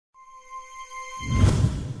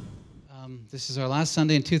This is our last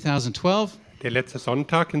Sunday in 2012. Der letzte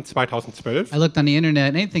Sonntag in 2012. I looked on the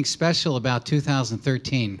internet. Anything special about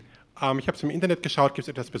 2013? Ich habe es im Internet geschaut, gibt es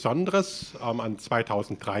etwas Besonderes an The only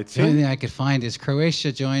 2013. thing I could find is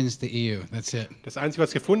Croatia joins the EU. That's it. Das Einzige, was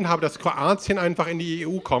ich gefunden habe, dass Kroatien einfach in die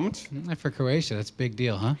EU kommt. For Croatia, that's a big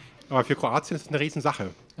deal, huh? Aber für Kroatien ist es eine Riesensache.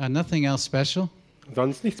 Nothing else special.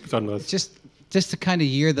 Sonst nichts Besonderes. Just the kind of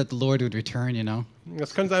year that the Lord would return, you know.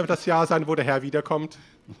 Das könnte einfach das Jahr sein, wo der Herr wiederkommt.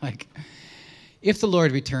 Like, if the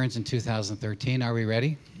Lord returns in 2013, are we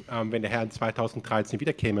ready? Wenn der Herr in 2013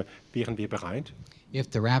 wiederkäme, wären wir bereit. If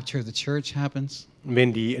the rapture of the church happens,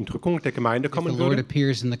 Wenn die Entrückung der Gemeinde if the kommen Lord würde,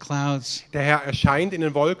 appears in the clouds der Herr erscheint in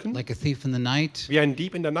den Wolken like a thief in the night, wie ein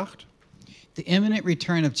Dieb in der Nacht. the imminent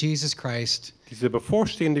return of Jesus Christ Diese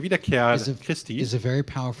bevorstehende Wiederkehr is Christi a very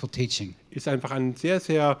powerful teaching. ist einfach ein sehr,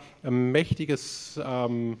 sehr mächtiges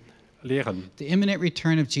Lehren. The imminent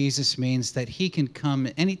return of Jesus means that he can come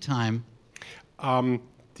anytime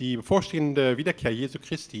Die bevorstehende Wiederkehr Jesu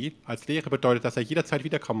Christi als Lehre bedeutet, dass er jederzeit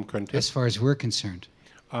wiederkommen könnte, as far as we're concerned.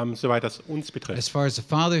 soweit das uns As betrifft. far as the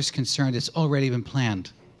Father is concerned, it's already been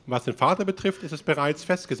planned. Was den Vater betrifft, ist es bereits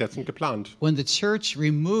festgesetzt und geplant. When the church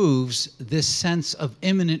removes this sense of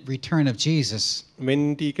imminent return of Jesus,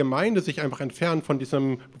 Wenn die Gemeinde sich einfach entfernt von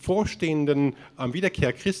diesem bevorstehenden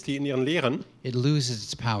Wiederkehr Christi in ihren Lehren, it loses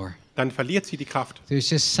its power. dann verliert sie die Kraft. There's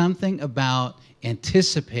just something about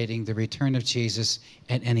anticipating the return of Jesus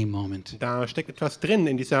at any moment. Da steckt etwas drin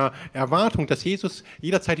in dieser Erwartung, dass Jesus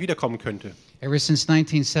jederzeit wiederkommen könnte. Ever since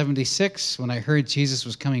 1976, when I heard Jesus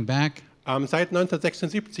was coming back, Seit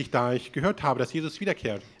 1976, da ich gehört habe, dass Jesus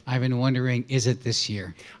wiederkehrt, I've been wondering, is it this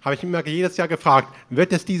year? habe ich immer jedes Jahr gefragt,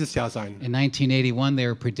 wird es dieses Jahr sein? In 1981, they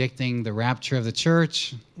were predicting the rapture of the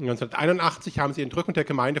church 1981 haben sie die Entrückung der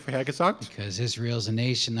Gemeinde vorhergesagt, because Israel's a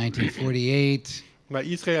nation, 1948, weil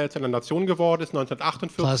Israel zu einer Nation geworden ist, plus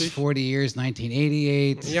 1948. 40 years,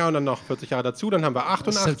 1988. Ja, und dann noch 40 Jahre dazu, dann haben wir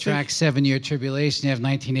 88. Subtract 7-year tribulation, you have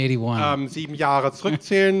 1981. 7 Jahre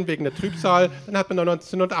zurückzählen wegen der Trübsal, dann hat man noch I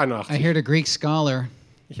 1981. heard a Greek scholar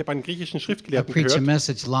Ich habe einen griechischen Schriftgelehrten preach a gehört,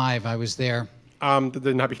 message live. I was there.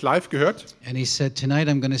 den habe ich live gehört. And he said, tonight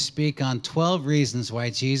I'm going to speak on 12 reasons why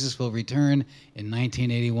Jesus will return in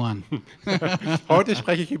 1981. Heute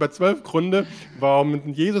spreche ich über 12 Gründe, warum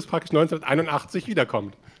Jesus praktisch 1981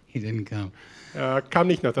 wiederkommt. He didn't come. Er kam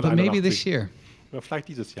nicht But maybe this 1981, year. aber vielleicht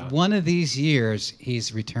dieses Jahr. One of these years,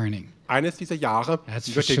 he's returning. Eines dieser Jahre That's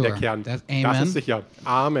for wird er sure. wiederkehren. That- Das Amen. ist sicher.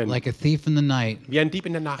 Amen. Like a thief in the night, Wie ein Dieb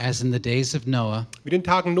in der Nacht. as in the days of Noah, Wie den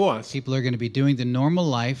Tagen Noahs. people are going to be doing the normal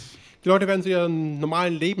life Die Leute werden zu ihrem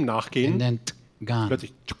normalen Leben nachgehen. and then gone.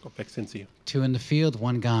 Plötzlich weg sind sie. 2 in the field,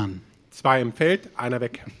 1 gone. 2 im Feld, einer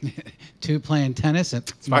weg. 2 playing tennis and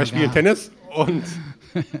 2 one spielen gone. Tennis und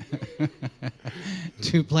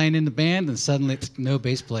 2 playing in the band and suddenly no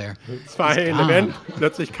bass player. 2 in der gone. Band,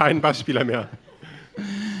 plötzlich kein Bassspieler mehr.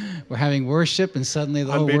 We're having worship and suddenly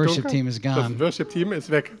the whole worship team is das gone. Worship-Team ist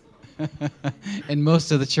weg. And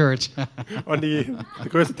most of the church. Und der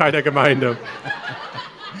größte Teil der Gemeinde.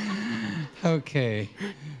 Okay.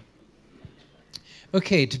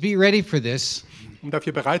 Okay, to be ready for this, Um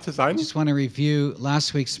dafür bereit zu sein, I just want to review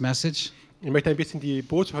last week's message. ich möchte ein bisschen die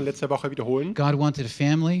Botschaft von letzter Woche wiederholen. God wanted a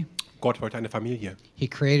family. Gott wollte eine Familie. He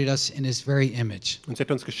created us in his very image. Und er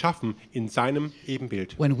hat uns geschaffen in seinem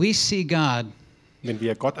Ebenbild. When we see God, Wenn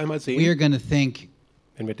wir Gott einmal we are sehen, going to think,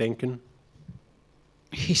 wenn wir denken,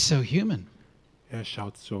 he's so human. er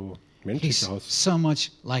schaut so menschlich He's aus. so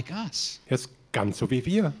much like us. Er ist ganz so wie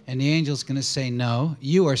wir. And the angel's going to say, no,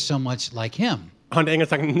 you are so much like him. Und der Engel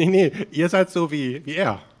sagt, nee, ihr seid so wie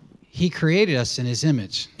er. He created us in his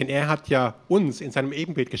image. Denn er hat ja uns in seinem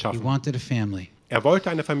Ebenbild He geschaffen. wanted a family. Er wollte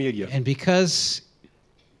eine Familie. And because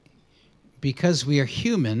we are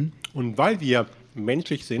human, Und weil wir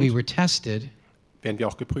menschlich we sind, were tested, werden wir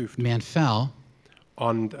auch geprüft. man fell,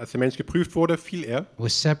 Und als der Mensch geprüft wurde, fiel er,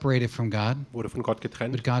 was separated from God, wurde von Gott but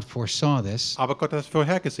getrennt. God foresaw this. Aber Gott hat das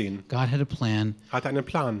vorhergesehen, God had a plan hatte einen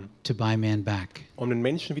Plan, to buy man back. um den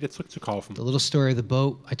Menschen wieder zurückzukaufen. The little story of the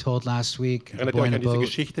boat I told last week, the Erinnert ihr boy euch in an the diese boat,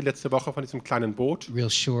 Geschichte letzte Woche von diesem kleinen Boot? real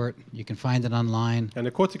short. You can find it online.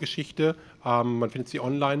 Eine kurze Geschichte, man findet sie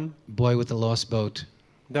online. Boy with the lost boat.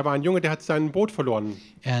 Da war ein Junge, der hat sein Boot verloren.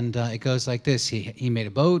 And it goes like this. He made a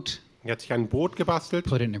boat, Er hat sich ein Boot gebastelt,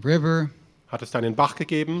 put it in a river. hat es dann in den Bach He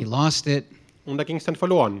gegeben lost it. und da ging es dann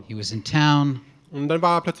verloren. He was in town, Und dann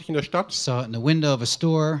war er plötzlich in der Stadt saw it in the window of a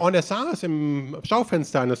store, und er sah es im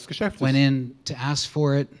Schaufenster eines Geschäftes, went in to ask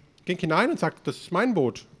for it. ging hinein und sagte, das ist mein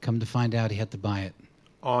Boot. Come to find out, he had to buy it.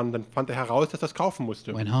 Und dann fand er heraus, dass er es kaufen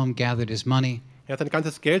musste. Went home, gathered his money, Er hat sein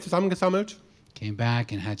ganzes Geld zusammengesammelt came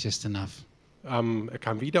back and had just enough. er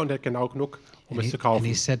kam wieder und er hat genau genug, um es zu And he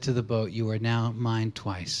kaufen. said to the boat, "You are now mine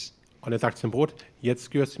twice. Und er sagt zum Boot, jetzt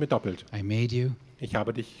gehörst du mir doppelt. I made you, Ich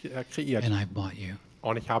habe dich kreiert and I bought you."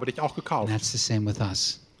 und ich habe dich auch And gekauft. that's the same with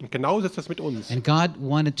us. Und genauso ist das mit uns. And God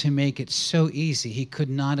wanted to make it so easy. He could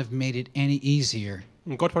not have made it any easier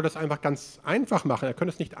Und Gott wollte es einfach ganz einfach machen. Er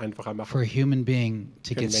könnte es nicht einfacher machen, for a human being to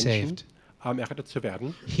für den get Menschen saved. errettet zu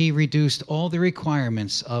werden. He reduced all the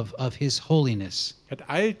requirements of His holiness Er hat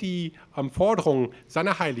all die Forderungen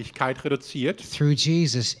seiner Heiligkeit reduziert through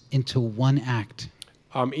Jesus into one act.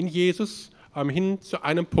 in Jesus hin zu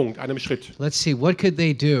einem Punkt, einem Schritt. Let's see, what could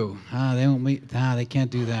they do? They can't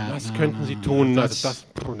do that. Was No, könnten no, sie no, tun? That's, Also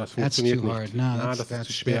das that's funktioniert too hard. nicht. No, Na, that's, das ist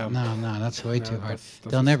zu schwer. No, that's way too hard.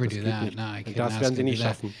 das They'll ist- never das do geht that. nicht. No, I Und can't das ask werden sie them to nie do that.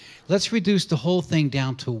 schaffen. Let's reduce the whole thing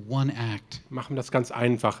down to one act. Machen das ganz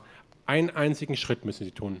einfach. Einen einzigen Schritt müssen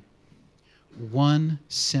sie tun. One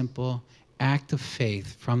simple act of faith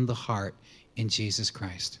from the heart in Jesus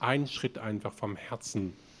Christ. Einen Schritt einfach vom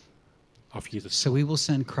Herzen auf Jesus. So we will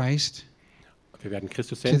send Christ, Wir werden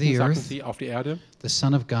Christus the senden, sagen earth. sie, auf die Erde. the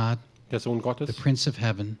Son of God, Der Sohn the Gottes, Prince of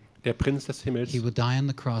Heaven. der Prinz des Himmels. He will die on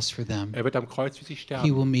the cross for them. Er wird am Kreuz für sie He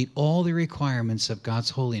sterben. will meet all the requirements of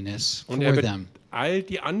God's holiness Und er for wird them. all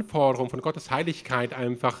die Anforderungen von Gottes Heiligkeit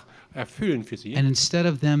einfach erfüllen für sie. And instead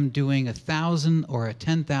of them doing 1,000 or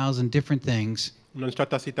 10,000 different things, Und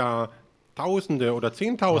anstatt dass sie da Tausende oder or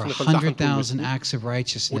Zehntausende von Sachen tun 100,000 müssen, acts of oder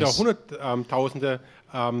righteousness, Hunderttausende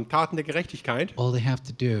Taten der Gerechtigkeit, all they have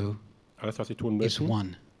to do alles, was sie tun is müssen,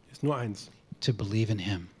 one, ist nur eins, to believe in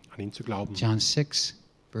Him. an ihn zu glauben. John 6,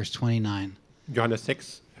 verse 29. Johannes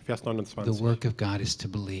 6, Vers The 29. work of God is to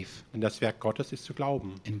believe Denn das Werk Gottes ist zu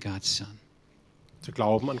glauben. in God's Son. Zu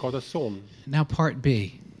glauben an Gottes Sohn. Now, part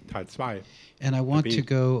B. Teil 2. And I want B. to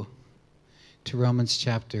go to Romans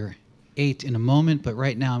chapter 8 in a moment, but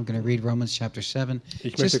right now I'm going to read Romans chapter 7.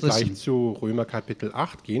 Ich möchte Just gleich listen. zu Römer Kapitel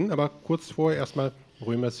 8 gehen, aber kurz vorher erstmal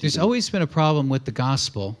Römer There's 7. always been a problem with the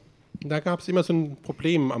gospel Da gab es immer so ein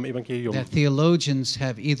Problem am Evangelium. that theologians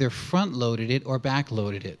have either front-loaded it or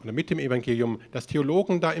back-loaded it. Oder mit dem Evangelium, dass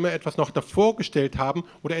Theologen da immer etwas noch davor gestellt haben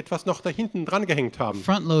oder etwas noch da hinten dran gehängt haben.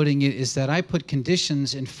 Front-loading it is that I put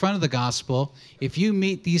conditions in front of the gospel. If you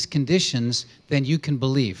meet these conditions, then you can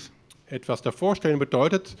believe. Etwas davor stellen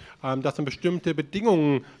bedeutet, dass man bestimmte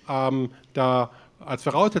Bedingungen da als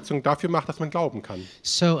Voraussetzung dafür macht, dass man glauben kann.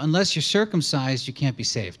 So unless you're circumcised, you can't be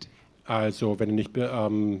saved. Also, wenn du nicht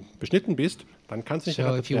beschnitten bist, dann kannst du nicht So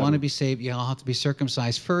gerettet if you want to werden. be saved, you'll have to be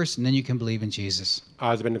circumcised first, and then you can believe in Jesus.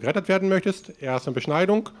 Also, wenn du gerettet werden möchtest, erst eine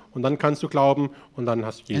Beschneidung und dann kannst du glauben und dann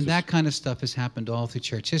hast du And Jesus. that kind of stuff has happened all through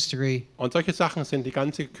church history. Und solche Sachen sind die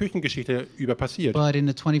ganze Kirchengeschichte über passiert. But in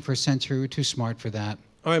the 21st century, we're too smart for that.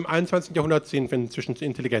 Aber im 21. Jahrhundert sind wir inzwischen zu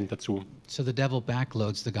intelligent dazu. So the devil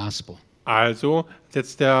backloads the gospel. Also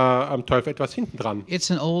setzt der Teufel etwas hinten dran.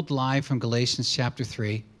 It's an old lie from Galatians chapter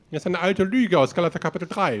 3. Das ist eine alte Lüge aus Galater Kapitel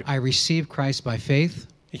 3. I receive Christ by faith,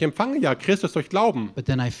 Ich empfange ja Christus durch Glauben, but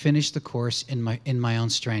then I finish the course in my own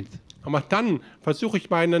strength. aber dann versuche ich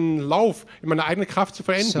meinen Lauf in meiner eigenen Kraft zu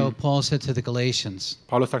So vollenden. Paul said to the Galatians,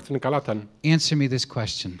 Paulus sagt zu den Galatern, answer me this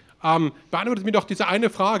question. beantwortet mir doch diese eine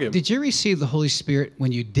Frage. Did you receive the Holy Spirit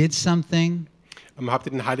when you did something Habt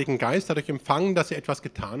ihr den Heiligen Geist dadurch empfangen, dass ihr etwas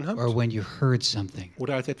getan habt or when you heard something?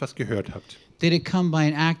 oder als ihr etwas gehört habt? Did it come by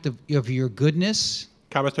an act of your goodness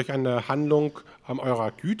Kam es durch eine Handlung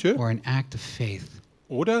eurer Güte or an act of faith?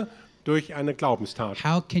 oder durch eine Glaubenstat?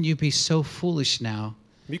 How can you be so foolish now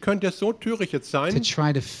Wie könnt ihr so töricht jetzt to sein,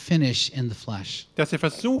 try to finish in the flesh? dass ihr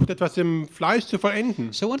versucht, etwas im Fleisch zu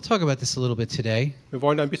vollenden? So I want to talk about this a little bit today, Wir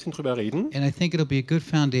wollen ein bisschen drüber reden. and I think it'll be a good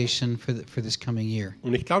foundation for this coming year.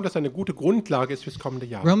 Und ich glaube, dass eine gute Grundlage ist fürs kommende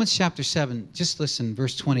Jahr. Romans chapter 7, just listen,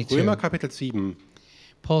 verse 22. Römer Kapitel 7.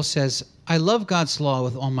 Paul says, I love God's law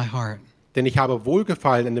with all my heart, Denn ich habe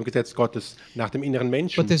Wohlgefallen in dem Gesetz Gottes nach dem inneren but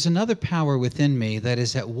Menschen. there's another power within me that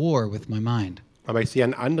is at war with my mind. Aber ich sehe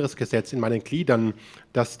ein anderes Gesetz in meinen Gliedern,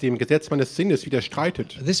 das dem Gesetz meines Sinnes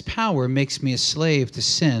widerstreitet This power makes me a slave to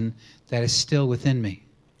sin that is still within me.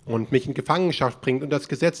 und mich in Gefangenschaft bringt und das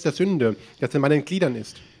Gesetz der Sünde, das in meinen Gliedern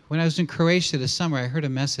ist. When I was in Croatia this summer, I heard a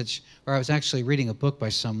message, or I was actually reading a book by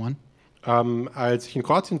someone, Als ich in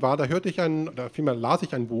Kroatien war, da oder vielmehr las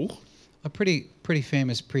ich ein Buch, a pretty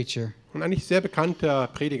famous preacher, und eigentlich sehr bekannter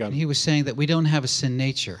Prediger. and he was saying that we don't have a sin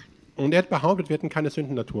nature, Und er hat behauptet, wir hätten keine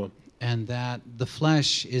Sündennatur. and that the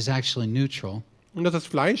flesh is actually neutral, Und dass das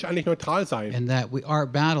Fleisch eigentlich neutral sei. and that our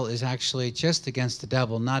battle is actually just against the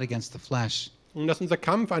devil, not against the flesh. Und dass unser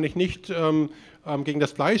Kampf eigentlich nicht gegen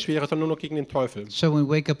das Fleisch wäre, sondern nur gegen den Teufel. So when we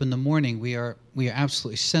wake up in the morning, we are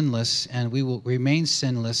absolutely sinless, and we will remain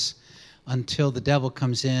sinless until the devil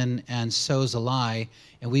comes in and sows a lie,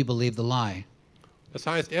 and we believe the lie. Das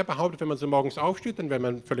heißt, er behauptet, wenn man so morgens aufsteht, dann wäre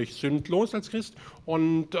man völlig sündlos als Christ.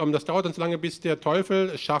 Und das dauert dann so lange, bis der Teufel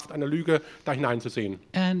es schafft, eine Lüge da hineinzusehen.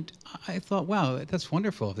 And I thought, wow, that's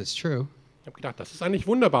wonderful if it's true. Ich habe gedacht, das ist eigentlich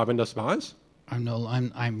wunderbar, wenn das wahr ist.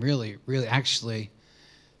 I'm really actually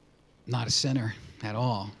not a sinner at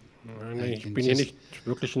all. Ich bin hier nicht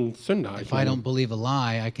wirklich ein Sünder. If I don't believe a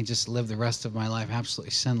lie, I can just live the rest of my life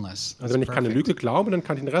absolutely sinless. Also wenn ich keine Lüge glaube, dann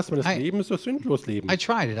kann ich den Rest meines I- Lebens so sündlos leben. I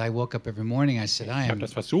tried it. I woke up every morning. I said, Ich habe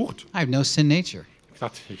das versucht. I have no sin nature. Ich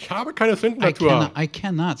habe gesagt, ich habe keine I Sündennatur.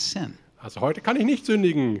 cannot sin. Also heute kann ich nicht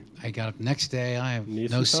sündigen. I got up next day. I have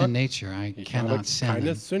Nächsten no Tag, sin nature. I Ich habe cannot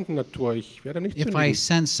keine sin. Sündennatur. Ich werde nicht If I sündigen.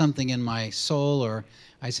 sense something in my soul, or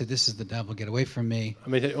I said, "This is the devil. Get away from me."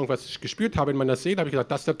 Und wenn ich irgendwas gespürt habe in meiner Seele, habe ich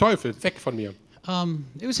gesagt, das ist der Teufel, weg von mir.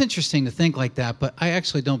 It was interesting to think like that, but I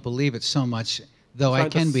actually don't believe it so much, though I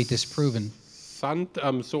can be disproven. Interessant,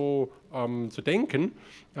 so zu denken,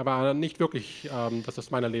 aber nicht wirklich, dass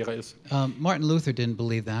das meine Lehre ist. Martin Luther didn't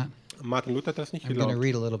believe that. Martin Luther hat das nicht I'm going to geglaubt.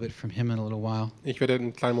 read a little bit from him in a little while. Ich werde in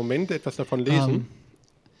einem kleinen Moment etwas davon lesen.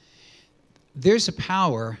 There's a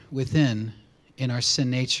power within in our sin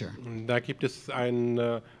nature. Da gibt es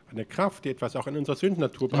eine Kraft, die etwas auch in unserer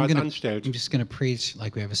Sündennatur bereits anstellt. I'm just going to preach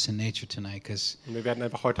like we have a sin nature tonight, because Und wir werden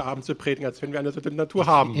einfach heute Abend so predigen, als wenn wir eine Sündennatur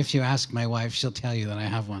haben. if you ask my wife, she'll tell you that I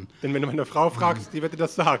have one. Denn wenn du meine Frau fragst, die wird dir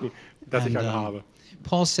das sagen, dass ich And, eine habe.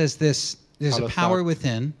 Paul says this, there's a Paulus power sagt,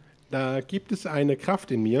 within, Da gibt es eine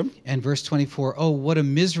Kraft in mir. and verse 24, oh, what a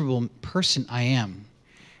miserable person I am.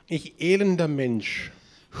 Ich elender Mensch.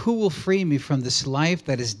 Who will free me from this life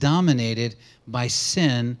that is dominated by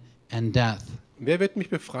sin and death? Wer wird mich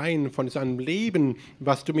befreien von diesem Leben,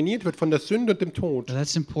 was dominiert wird von der Sünde und dem Tod? Now,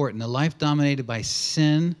 that's important. A life dominated by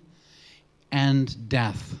sin and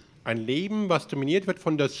death. Ein Leben, was dominiert wird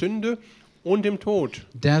von der Sünde und dem Tod.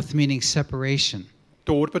 Death meaning separation,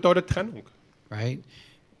 Tod bedeutet Trennung. right?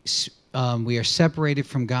 We are separated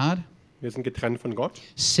from God. Wir sind getrennt von Gott.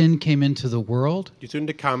 Sin came into the world Die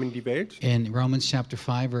Sünde kam in die Welt. in Romans chapter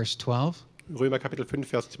 5, verse 12. Römer Kapitel 5,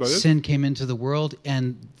 Vers 12. Sin came into the world,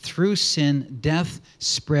 and through sin, death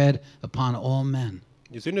spread upon all men.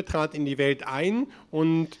 Die Sünde trat in die Welt ein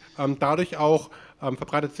und dadurch auch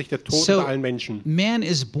verbreitet sich der Tod So, unter allen Menschen. man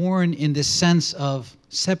is born in this sense of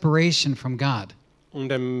separation from God. Und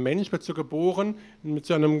der Mensch wird so geboren mit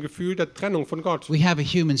so einem Gefühl der Trennung von Gott. We have a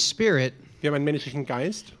human spirit, Wir haben einen menschlichen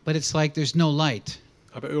Geist, but it's like there's no light.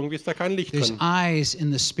 aber irgendwie ist da kein Licht There's drin. eyes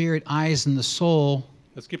in the spirit, eyes in the soul.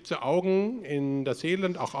 Es gibt so Augen in der Seele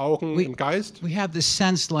und auch Augen We- im Geist. We have this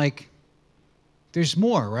sense like there's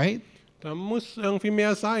more, right? Da muss irgendwie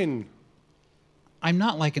mehr sein. I'm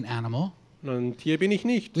not like an animal. Und hier bin ich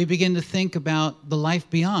nicht. We begin to think about the life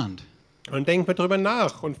beyond Und denken wir darüber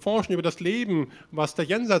nach und forschen über das Leben, was der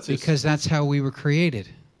Jenseits ist, because that's how we were created.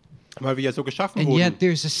 weil wir ja so geschaffen And wurden. yet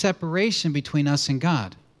there's a separation between us and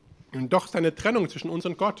God Und doch ist eine Trennung zwischen uns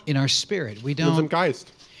und Gott, in our spirit. in unserem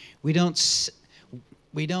Geist.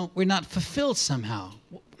 We're not fulfilled somehow.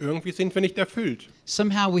 Irgendwie sind wir nicht erfüllt.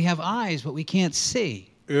 Somehow we have eyes, but we can't see.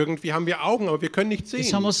 Irgendwie haben wir Augen, aber wir können nicht It's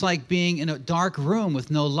sehen. almost like being in a dark room with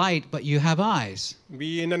no light, but you have eyes.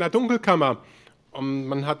 Wie in einer Dunkelkammer. Und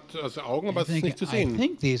man hat also Augen, aber es ist nicht zu I sehen.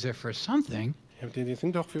 think these are for something. Ja, die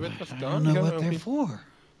sind doch für etwas I da. don't know Ja, what they're irgendwie. for.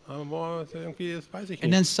 Aber irgendwie, das weiß ich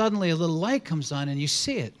And then nicht. suddenly a little light comes on and you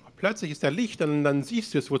see it. Plötzlich ist da Licht und dann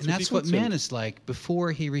siehst du es, wozu And sie that's gut what man sind. is like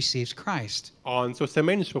before he receives Christ. Und so ist der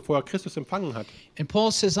Mensch, bevor er Christus empfangen hat. And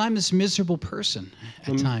Paul says, I'm this miserable person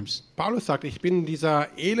at times. Paulus sagt, ich bin dieser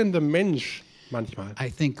elende Mensch manchmal.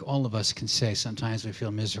 I think all of us can say sometimes we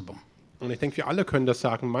feel miserable. Und ich denke, wir alle können das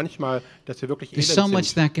sagen, manchmal, dass wir wirklich There's so elend much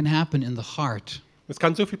sind. that can happen in the heart. Es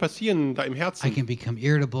kann so viel passieren da im I Herzen. can become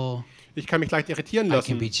irritable, Ich kann mich leicht irritieren I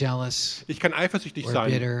can be lassen. jealous, Ich kann eifersüchtig or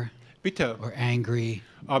sein, bitter, bitter, or angry,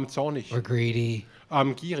 zornig, or greedy,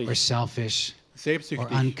 gierig, or selfish, or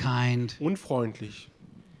selbstsüchtig, unkind, unfreundlich.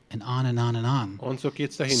 and on and on and on. Und so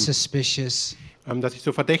geht es dahin. Suspicious, Dass ich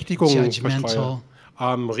so Verdächtigungen judgmental.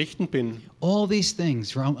 verstreue, richtend bin. All these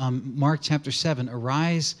things, Mark chapter 7,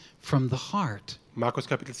 arise from the heart. Markus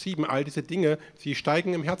Kapitel 7, all diese Dinge, sie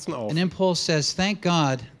steigen im Herzen auf. And then Paul says, thank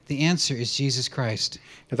God, the answer is Jesus Christ.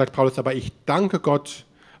 Da sagt Paulus, aber ich danke Gott,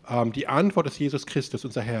 die Antwort ist Jesus Christus,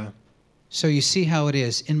 unser Herr. So you see how it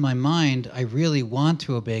is. In my mind, I really want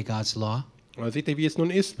to obey God's law, Und seht ihr, wie es nun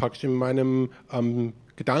ist? Praktisch in meinem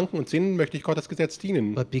Gedanken und Sinn möchte ich Gottes Gesetz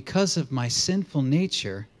dienen. but because of my sinful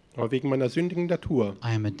nature, Aber wegen meiner sündigen Natur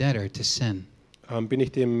I am a debtor to sin. bin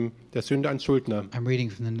ich der Sünde ein Schuldner. I'm reading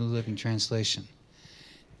from the New Living Translation.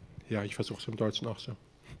 Ja, ich versuche es im Deutschen auch so.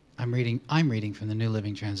 I'm reading from the New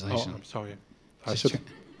Living Oh, Translation. I'm sorry. Just Also,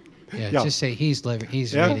 Yeah, Ja. just say he's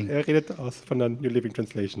Ja, reading. er redet von der New Living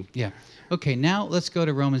Translation. Yeah. Okay, now let's go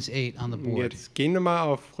to Romans 8 on the Und board. jetzt gehen wir mal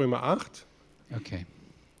auf Römer 8, Okay.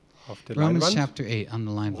 auf der Romans Leinwand. chapter 8 on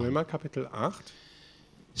the line. Römer Kapitel 8.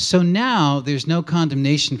 So now there's no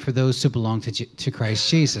condemnation for those who belong to Christ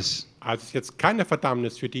Jesus. Also es ist jetzt keine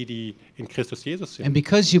Verdammnis für die, die in Christus Jesus sind. And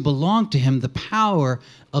because you belong to him, the power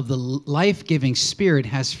of the life-giving Spirit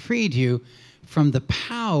has freed you from the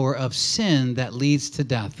power of sin that leads to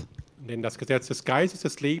death. Denn das Gesetz des Geistes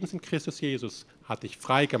des Lebens in Christus Jesus hat dich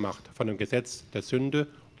frei gemacht von dem Gesetz der Sünde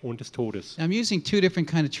und des Todes. I'm using two different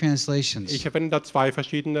kind of translations. Ich verwende da zwei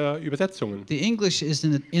verschiedene Übersetzungen. The English is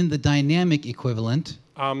in the dynamic equivalent,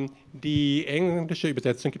 Die englische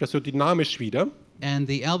Übersetzung gibt das so dynamisch wieder. and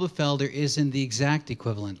the Elberfelder is in the exact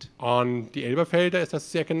equivalent. Und die Elberfelder ist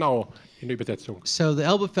das sehr genau in der Übersetzung. So the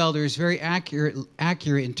Elberfelder is very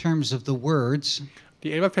accurate in terms of the words,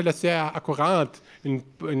 Die Elberfelder ist sehr akkurat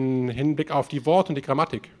in Hinblick auf die Worte und die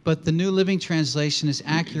Grammatik. but the New Living Translation is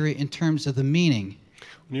accurate in terms of the meaning.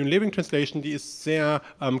 Und die New Living Translation, die ist sehr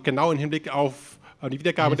genau im Hinblick auf die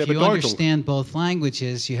Wiedergabe And der if you Bedeutung. understand both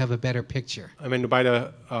languages, you have a better picture. Wenn du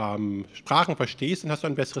beide Sprachen verstehst, dann hast du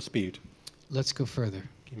ein besseres Bild. Let's go further.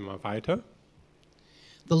 Gehen wir mal weiter.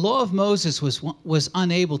 The law of Moses was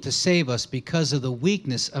unable to save us because of the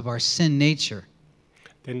weakness of our sin nature.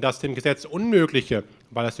 Denn das dem Gesetz Unmögliche,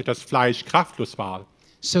 weil es durch das Fleisch kraftlos war,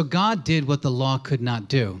 So God did what the law could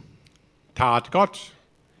not do. tat Gott,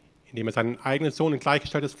 indem er seinen eigenen Sohn in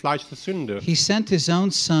Gleichgestalt des Fleisches der Sünde, He sent his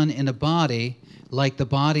own son in a body like the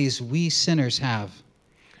bodies we sinners have.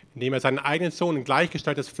 indem er seinen eigenen Sohn in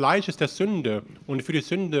Gleichgestalt des Fleisches der Sünde und für die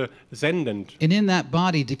Sünde sendend, And in that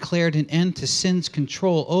body declared an end to sin's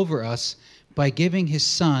control over us by giving his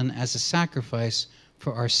son as a sacrifice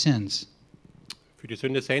for our sins. für die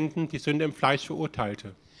Sünde sendend, die Sünde im Fleisch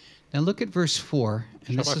verurteilte. Now look at verse 4,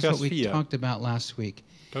 and Schau this mal is Vers what we 4. talked about last week.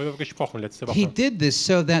 Darüber haben wir gesprochen letzte He Woche. did this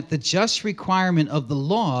so that the just requirement of the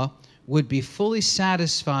law would be fully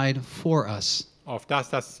satisfied for us. Auf dass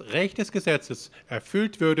das Recht des Gesetzes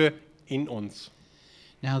erfüllt würde in uns.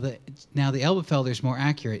 Now the Elberfelder is more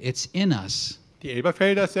accurate. It's in us, Die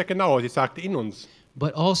Elberfelder ist sehr genau, sie sagte in uns,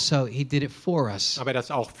 but also he did it for us. aber er hat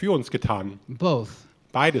das auch für uns getan. Both.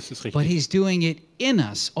 Beides ist But richtig. he's doing it in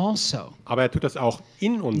us also. Aber er tut das auch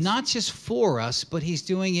in uns. Not just for us, but he's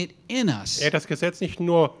doing it in us. Er hat das Gesetz nicht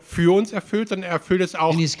nur für uns erfüllt, sondern er erfüllt es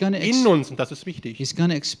auch And he's gonna in uns. Und das ist wichtig. He's going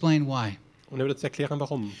to explain why. Und er wird uns erklären,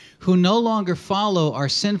 warum. Who no longer follow our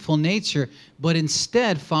sinful nature, but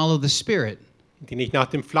instead follow the Spirit. Die nicht nach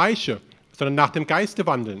dem Fleische, sondern nach dem Geiste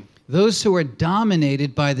wandeln. Those who are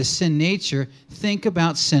dominated by the sin nature think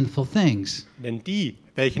about sinful things. Denn die,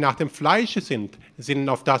 welche nach dem Fleische sind, sinnen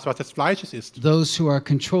auf das, was des Fleisches ist. Those who are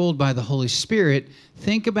controlled by the Holy Spirit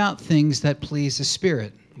think about things that please the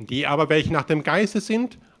Spirit. Die aber, welche nach dem Geiste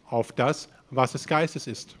sind, auf das, was des Geistes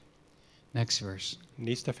ist. Next verse.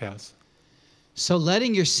 Nächster Vers. So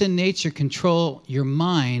letting your sin nature control your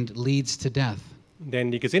mind leads to death,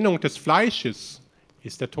 Denn die Gesinnung des Fleisches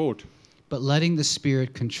ist der Tod. but letting the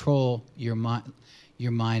Spirit control your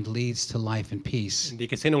mind leads to life and peace. Die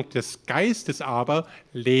Gesinnung des Geistes aber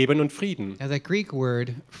Leben und Frieden. Now that Greek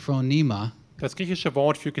word phronema Das griechische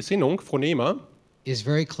Wort für Gesinnung, Phronema, is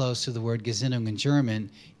very close to the word Gesinnung in German.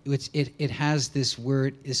 It has this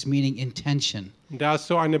meaning intention. da ist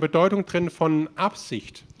so eine Bedeutung drin von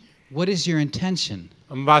Absicht. What is your intention?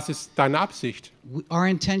 Und was ist deine Absicht? Our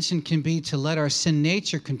intention can be to let our sin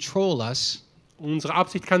nature control us, Unsere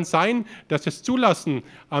Absicht kann sein, dass wir es zulassen,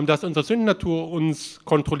 dass unsere Sündennatur uns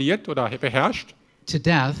kontrolliert oder beherrscht. to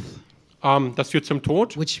death, Das führt zum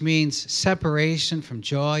Tod. which means separation from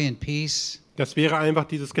joy and peace Das wäre einfach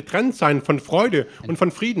dieses Getrenntsein von Freude und von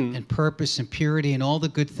Frieden and purpose and purity and all the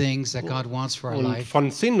good things that God wants for our und life. von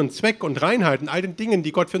Sinn und Zweck und Reinheit und all den Dingen,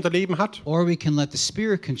 die Gott für unser Leben hat. Or we can let the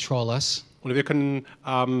Spirit control us, Und wir können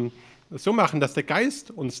so machen, dass der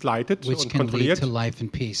Geist uns leitet which und can lead kontrolliert. to life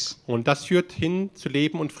and peace. Und das führt hin zu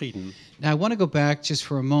Leben und Frieden. Now I want to go back just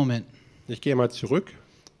for a moment Ich gehe mal zurück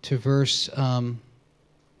to verse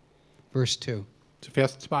 2. zu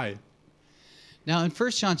Vers 2. Now in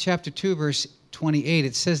 1 John chapter 2 verse 28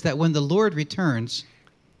 it says that when the Lord returns,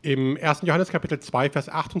 Im 1. Johannes Kapitel 2, Vers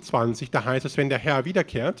 28, da heißt es, wenn der Herr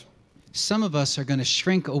wiederkehrt, some of us are going to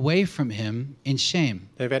shrink away from him in shame,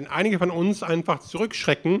 da werden einige von uns einfach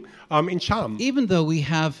zurückschrecken in Scham. even though we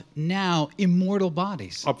have now immortal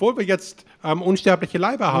bodies. Obwohl wir jetzt unsterbliche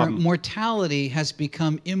Leiber Where haben. mortality has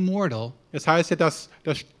become immortal, Das heißt ja, dass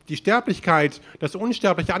die Sterblichkeit, das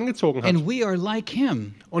Unsterbliche angezogen hat. And we are like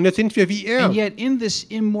him. Und jetzt sind wir wie er. And yet in this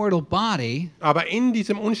immortal body, Aber in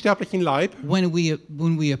diesem unsterblichen Leib, when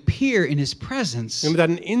we appear in his presence, wenn wir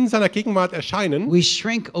dann in seiner Gegenwart erscheinen, we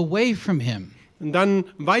shrink away from him. dann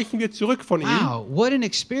weichen wir zurück von ihm. Wow, what an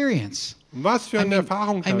experience. Was für eine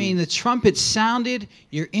Erfahrung I mean, dann. the trumpet sounded,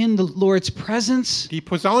 you're in the Lord's presence, Die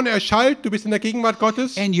Posaune erschallt, du bist in der Gegenwart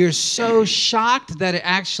Gottes and you're so shocked that it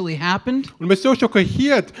actually happened und du bist so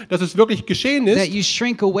schockiert, dass es wirklich geschehen that ist, you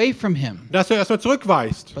shrink away from him. dass du erstmal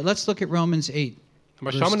zurückweichst. But let's look at Romans 8.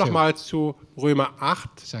 Aber Verse schauen wir 2. nochmal zu Römer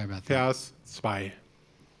 8, Sorry about that. Vers 2.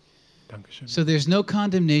 Dankeschön. So there's no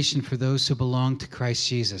condemnation for those who belong to Christ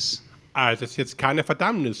Jesus. Also es ist jetzt keine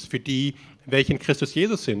Verdammnis für die, welche in Christus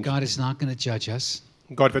Jesus sind. God is not going to judge us.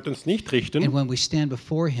 Gott wird uns nicht And richten. when we stand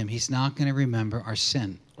before him, he's not going to remember our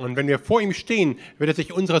sin. Und wenn wir vor ihm stehen, wird er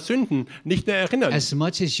sich unserer Sünden nicht mehr erinnern. As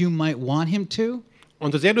much as you might want him to,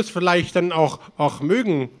 Und so sehr du es vielleicht dann auch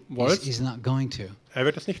mögen wolltest, he's not going to. er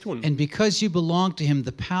wird es nicht tun. And because you belong to him,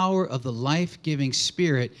 the power of the life-giving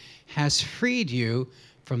Spirit has freed you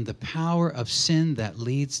from the power of sin that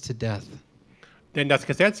leads to death. Denn das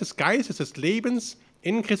Gesetz des Geistes des Lebens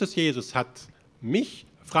in Christus Jesus hat mich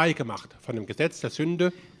frei gemacht von dem Gesetz der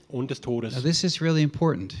Sünde und des Todes. Now this is really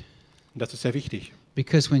important Und das ist sehr wichtig.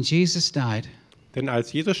 because when Jesus died Denn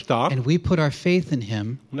als Jesus starb and we put our faith in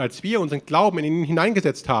him, und als wir unseren Glauben in ihn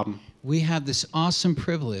hineingesetzt haben, we have this awesome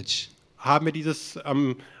privilege. haben wir dieses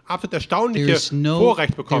absolut There erstaunliche is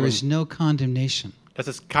Vorrecht bekommen, no condemnation. dass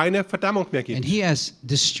es keine Verdammung mehr And gibt. he has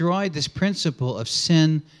destroyed this principle of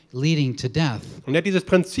sin leading to death. Und er hat dieses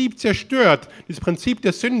Prinzip zerstört, dieses Prinzip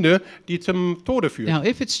der Sünde, die zum Tode führt. Now,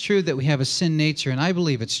 if it's true that we have a sin nature, and I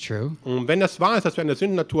believe it's true, Und wenn das wahr ist, dass wir eine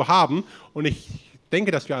Sündennatur haben, und ich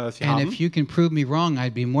denke, dass wir das hier and haben, if you can prove me wrong,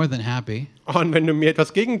 I'd be more than happy. und wenn du mir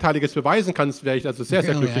etwas Gegenteiliges beweisen kannst, wäre ich also sehr,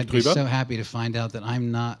 sehr Really, glücklich I'd be drüber. so happy to find out that I'm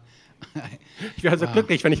not. Ich wäre also Wow.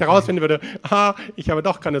 glücklich, wenn ich herausfinden würde, ich habe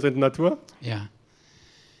doch keine Sündennatur. Yeah.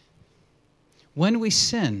 When we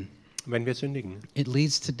sin, Wenn wir sündigen, it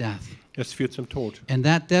leads to death. es führt zum Tod. And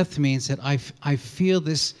that death means that I feel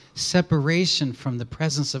this separation from the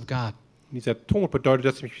presence of God. Und dieser Tod bedeutet,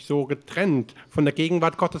 dass ich mich so getrennt von der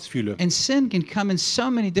Gegenwart Gottes fühle. And sin can come in so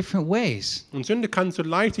many different ways. Und Sünde kann so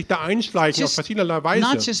leicht sich da einschleichen auf verschiedenerlei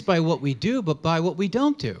Not Weise. just by what we do, but by what we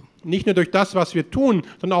don't do. Nicht nur durch das, was wir tun,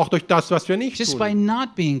 sondern auch durch das, was wir nicht Just by tun.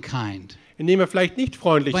 not being kind, Indem wir vielleicht nicht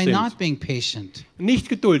freundlich by sind, not being patient, nicht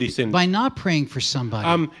geduldig sind, by not praying for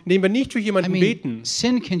somebody. indem wir nicht für I jemanden mean, beten.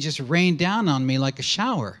 sin can just rain down on me like a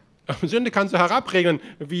shower. Sünde kann so herabregnen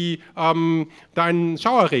wie dein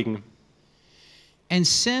Schauerregen. And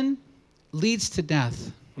sin leads to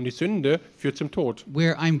death, Und die Sünde führt zum Tod.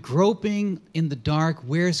 where I'm groping in the dark.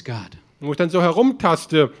 Where's God? Und wo ich dann so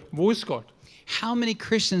herumtaste, wo ist Gott? How many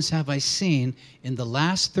Christians have I seen in the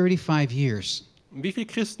last 35 years Und wie viele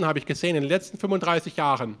Christen habe ich gesehen in den letzten 35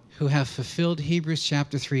 Jahren, who have fulfilled Hebrews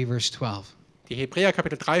chapter 3 verse 12? die Hebräer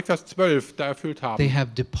Kapitel 3, Vers 12 da erfüllt They haben?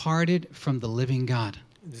 have departed from the living God.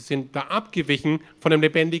 Sie sind da abgewichen von dem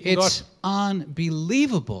lebendigen It's Gott.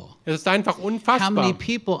 unbelievable Es ist einfach how many unfassbar.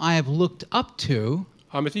 people I have looked up to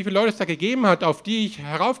Aber wie viele Leute es da gegeben hat, auf die ich or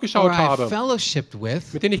heraufgeschaut I've habe, fellowshipped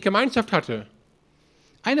with. mit denen ich Gemeinschaft hatte.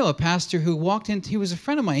 I know a pastor who walked in, he was a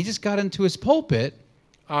friend of mine. He just got into his pulpit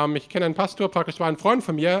Ich kenne einen Pastor, praktisch war ein Freund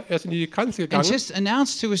von mir, er ist in die Kanzel and gegangen just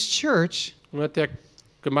announced to his church, und hat der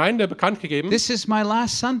Gemeinde bekannt gegeben, this is my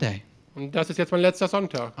last Sunday. und das ist jetzt mein letzter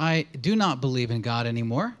Sonntag. I do not believe in God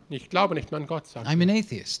anymore. Ich glaube nicht mehr an Gott, sagt I'm an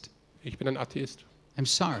atheist. ich bin ein Atheist. I'm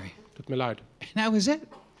sorry. Tut mir leid. And that was it.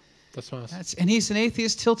 Das war's. And he's an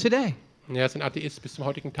atheist till today. Und er ist ein Atheist bis zum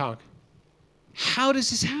heutigen Tag. How does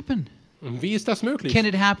this happen? Und wie ist das möglich? Can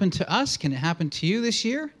it happen to us? Can it happen to you this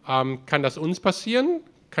year? Kann das uns passieren?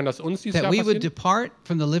 Kann das uns dieses That Jahr we would passieren? depart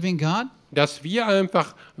from the living God? Dass wir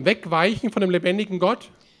einfach wegweichen von dem lebendigen Gott?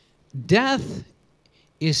 Death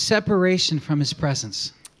is separation from his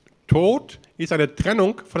presence. Tod ist eine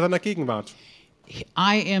Trennung von seiner Gegenwart.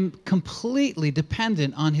 I am completely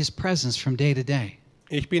dependent on his presence from day to day.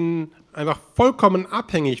 Ich bin einfach vollkommen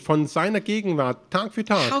abhängig von seiner Gegenwart, Tag für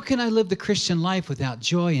Tag. How can I live the Christian life without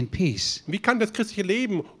joy and peace? Wie kann das christliche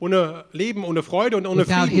Leben ohne Freude und ohne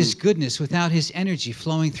Without his Frieden, goodness, without his energy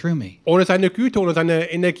flowing through me? ohne seine Güte, ohne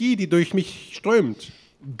seine Energie, die durch mich strömt?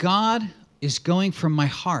 God is going from my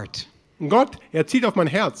heart. Und Gott, er zielt auf mein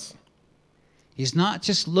Herz. He's not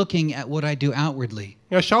just looking at what I do outwardly.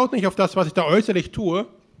 Er schaut nicht auf das, was ich da äußerlich tue.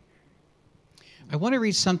 I want to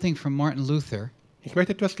read something from Martin Luther, Ich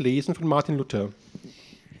möchte etwas lesen von Martin Luther.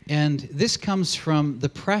 and this comes from the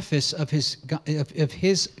preface of his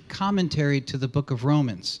commentary to the book of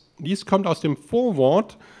Romans. Dies kommt aus dem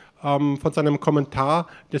Vorwort von seinem Kommentar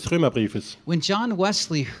des Römerbriefes. When John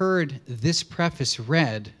Wesley heard this preface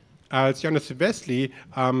read, Als Johannes Wesley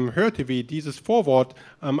hörte, wie dieses Vorwort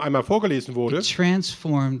einmal vorgelesen wurde, it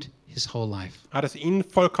transformed his whole life. hat es ihn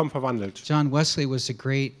vollkommen verwandelt. John Wesley was a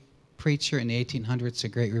great preacher in the 1800s, a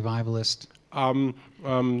great revivalist. John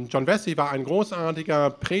Wesley war ein großartiger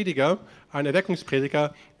Prediger, ein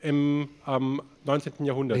Erweckungsprediger im 19. They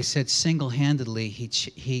Jahrhundert. said single-handedly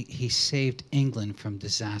he saved England from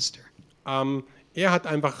disaster. Er hat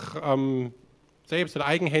einfach selbst oder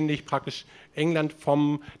eigenhändig praktisch England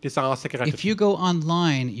vom Desaster If gerettet. you go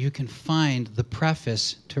online, you can find the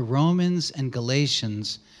preface to Romans and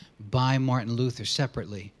Galatians by Martin Luther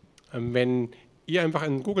separately. Wenn ihr einfach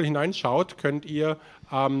in Google hineinschaut, könnt ihr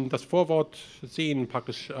das Vorwort sehen,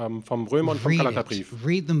 praktisch vom Römer- und vom Galaterbrief.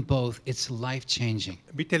 Read them both. It's life-changing.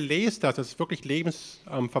 Bitte lest das, es ist wirklich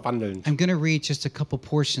lebensverwandelnd. I'm going to read just a couple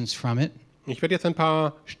portions from it. Ich werde jetzt ein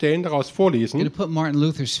paar Stellen daraus I'm going vorlesen to put Martin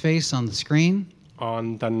Luther's face on the screen.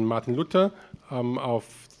 und dann Martin Luther auf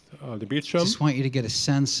dem Bildschirm Just want you to get a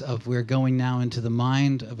sense of we're going now into the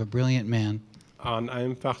mind of a brilliant man. und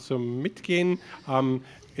einfach so mitgehen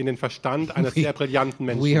in den Verstand eines sehr brillanten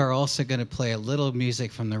We Menschen. are also going to play a little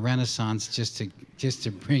music from the Renaissance just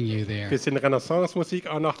to bring you there. Bisschen Renaissance-Musik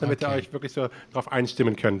auch noch, damit ihr Okay. euch wirklich so darauf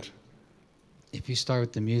einstimmen könnt. If you start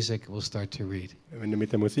with the music, we'll start to read. Wenn du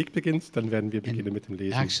mit der Musik beginnst, dann werden wir And beginnen mit dem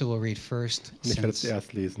Lesen. Axel will read first Und ich werde since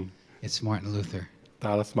zuerst lesen, it's Martin Luther.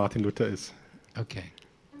 da das Martin Luther ist. Okay.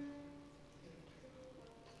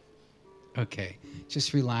 Okay.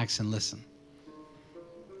 Just relax and listen.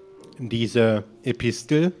 Diese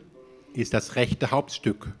Epistel ist das rechte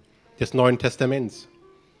Hauptstück des Neuen Testaments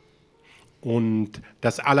und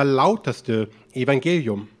das allerlauteste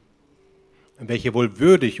Evangelium, welche wohl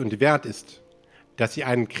würdig und wert ist, dass sie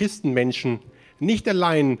einen Christenmenschen nicht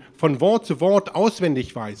allein von Wort zu Wort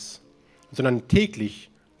auswendig weiß, sondern täglich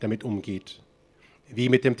damit umgeht, wie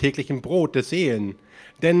mit dem täglichen Brot der Seelen,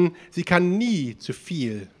 denn sie kann nie zu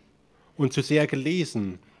viel und zu sehr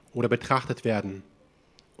gelesen oder betrachtet werden.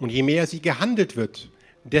 Und je mehr sie gehandelt wird,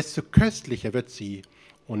 desto köstlicher wird sie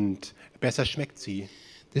und besser schmeckt sie.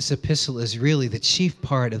 This epistle is really the chief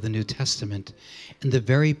part of the New Testament and the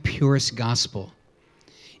very purest gospel.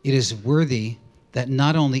 It is worthy that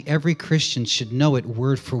not only every Christian should know it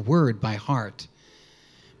word for word by heart,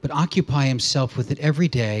 but occupy himself with it every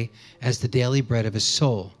day as the daily bread of his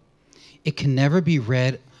soul. It can never be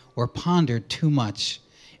read or pondered too much,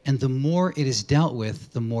 and the more it is dealt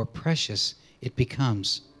with, the more precious it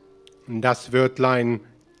becomes. Das Wörtlein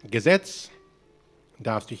Gesetz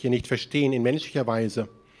darfst du hier nicht verstehen in menschlicher Weise,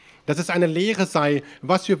 dass es eine Lehre sei,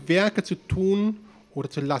 was für Werke zu tun oder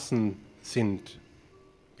zu lassen sind,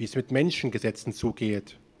 wie es mit Menschengesetzen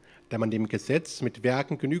zugeht, da man dem Gesetz mit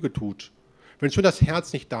Werken Genüge tut, wenn schon das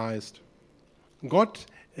Herz nicht da ist. Gott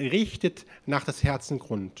richtet nach des Herzens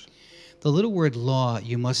Grund. The little word law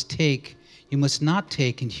you must not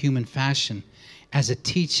take in human fashion as a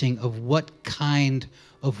teaching of what kind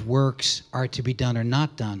of works are to be done or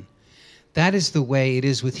not done. That is the way it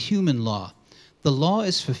is with human law. The law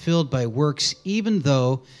is fulfilled by works even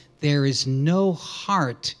though there is no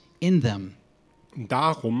heart in them.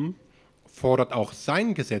 Darum fordert auch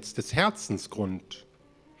sein Gesetz des Herzens Grund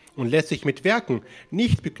und lässt sich mit Werken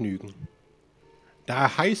nicht begnügen.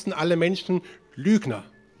 Daher heißen alle Menschen Lügner,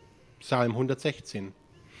 Psalm 116.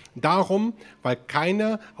 Darum, weil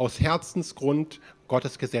keiner aus Herzensgrund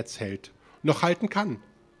Gottes Gesetz hält, noch halten kann.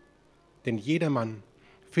 Denn jedermann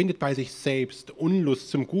findet bei sich selbst Unlust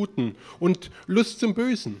zum Guten und Lust zum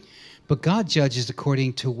Bösen. But God judges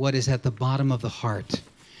according to what is at the bottom of the heart.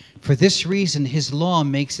 For this reason, his law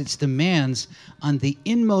makes its demands on the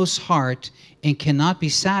inmost heart and cannot be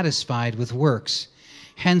satisfied with works.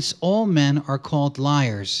 Hence, all men are called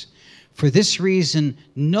liars. For this reason,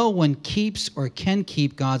 no one keeps or can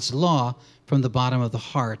keep God's law from the bottom of the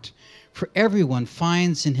heart. For everyone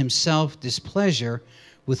finds in himself displeasure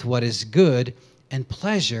with what is good and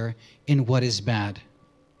pleasure in what is bad.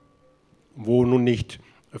 Wo nun nicht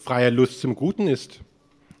freie Lust zum Guten ist,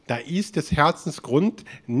 da ist des Herzens Grund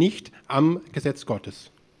nicht am Gesetz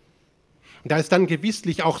Gottes. Da ist dann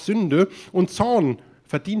gewisslich auch Sünde und Zorn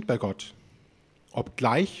verdient bei Gott,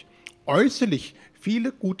 obgleich äußerlich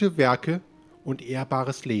viele gute Werke und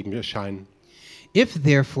ehrbares Leben erscheinen. If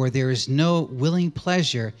therefore there is no willing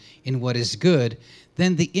pleasure in what is good,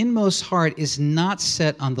 then the inmost heart is not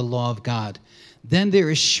set on the law of God. Then there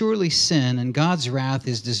is surely sin, and God's wrath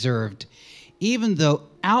is deserved, even though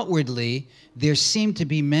outwardly there seem to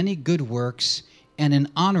be many good works and an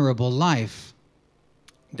honorable life.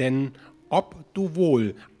 Denn ob du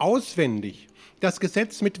wohl auswendig das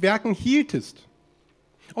Gesetz mit Werken hieltest,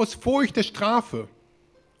 aus Furcht der Strafe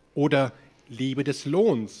oder Liebe des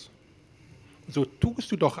Lohns, so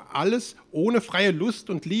tust du doch alles ohne freie Lust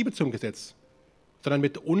und Liebe zum Gesetz, sondern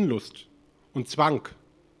mit Unlust und Zwang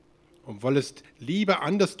und wollest Liebe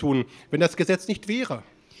anders tun, wenn das Gesetz nicht wäre.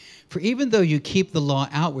 For even though you keep the law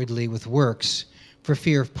outwardly with works, for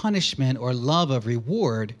fear of punishment or love of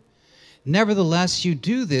reward, nevertheless you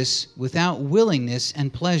do this without willingness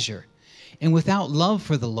and pleasure, and without love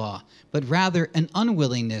for the law, but rather an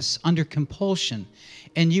unwillingness under compulsion,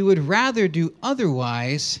 and you would rather do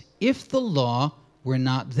otherwise if the law were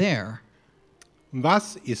not there.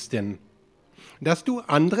 Was ist denn, dass du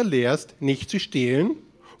andere lehrst, nicht zu stehlen,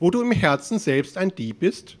 wo du im Herzen selbst ein Dieb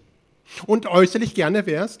bist und äußerlich gerne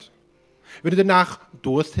wärst, wenn du danach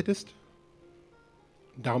Durst hättest?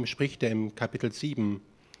 Darum spricht er im Kapitel 7,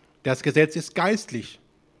 das Gesetz ist geistlich.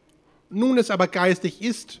 Nun es aber geistlich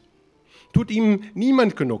ist, tut ihm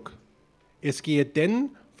niemand genug. Es gehe denn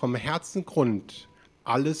vom Herzengrund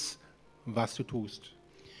alles, was du tust.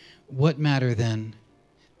 What matter then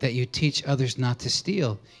that you teach others not to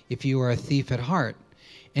steal, if you are a thief at heart,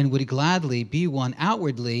 and would gladly be one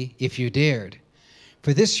outwardly if you dared?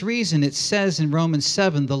 For this reason it says in Romans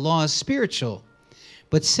 7, the law is spiritual.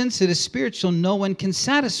 But since it is spiritual, no one can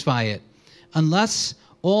satisfy it, unless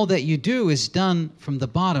all that you do is done from the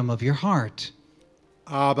bottom of your heart.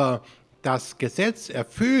 Aber das Gesetz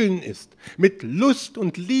erfüllen ist, mit Lust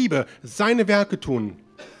und Liebe seine Werke tun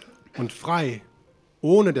und frei,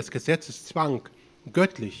 ohne des Gesetzes Zwang,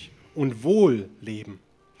 göttlich und wohl leben,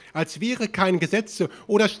 als wäre kein Gesetze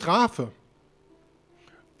oder Strafe.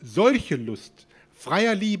 Solche Lust,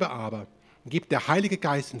 freier Liebe aber, gibt der Heilige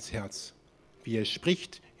Geist ins Herz, wie er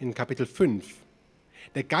spricht in Kapitel 5.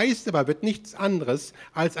 Der Geist aber wird nichts anderes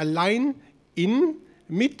als allein in,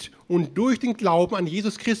 mit und durch den Glauben an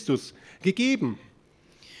Jesus Christus gegeben.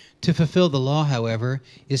 To fulfill the law, however,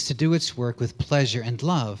 is to do its work with pleasure and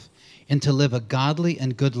love, and to live a godly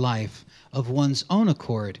and good life of one's own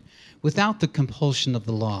accord, without the compulsion of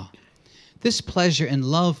the law. This pleasure and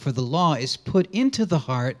love for the law is put into the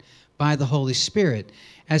heart by the Holy Spirit,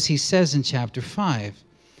 as he says in chapter 5.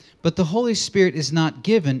 But the Holy Spirit is not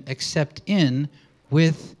given except in,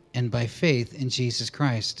 with, and by faith in Jesus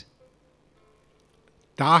Christ.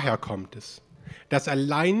 Daher kommt es, dass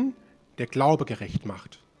allein der Glaube gerecht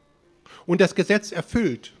macht und das Gesetz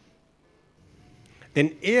erfüllt.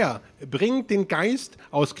 Denn er bringt den Geist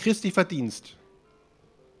aus Christi Verdienst.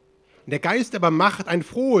 Der Geist aber macht ein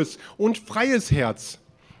frohes und freies Herz,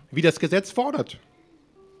 wie das Gesetz fordert.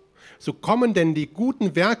 So kommen denn die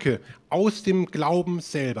guten Werke aus dem Glauben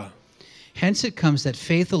selber. Hence it comes that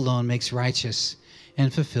faith alone makes righteous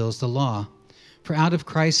and fulfills the law. For out of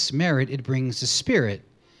Christ's merit it brings the Spirit,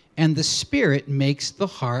 and the Spirit makes the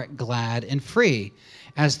heart glad and free,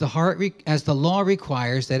 as the law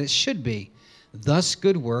requires that it should be. Thus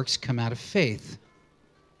good works come out of faith.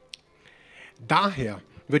 Daher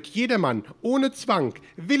wird jedermann ohne Zwang,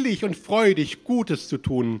 willig und freudig Gutes zu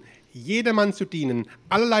tun, jedermann zu dienen,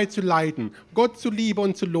 allerlei zu leiden, Gott zu Liebe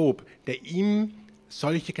und zu Lob, der ihm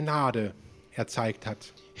solche Gnade erzeigt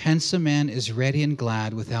hat. Hence a man is ready and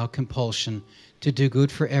glad without compulsion to do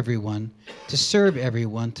good for everyone, to serve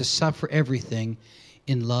everyone, to suffer everything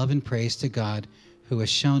in love and praise to God who has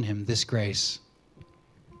shown him this grace.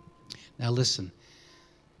 Now listen.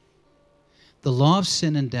 The law of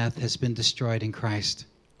sin and death has been destroyed in Christ.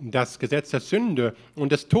 Das Gesetz der Sünde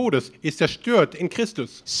und des Todes ist zerstört in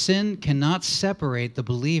Christus. Sin cannot separate the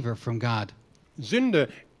believer from God. Sünde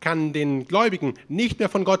kann den Gläubigen nicht mehr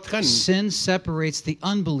von Gott trennen. Sin separates the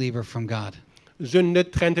unbeliever from God. Sünde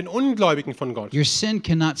trennt den Ungläubigen von Gott. Your sin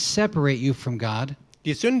cannot separate you from God.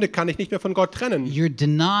 Die Sünde kann dich nicht mehr von Gott trennen. Your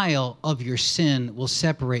denial of your sin will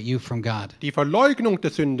separate you from God. Die Verleugnung der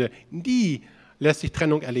Sünde, die lässt sich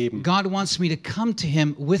Trennung erleben. God wants me to come to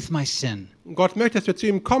him with my sin. Gott möchte, dass wir zu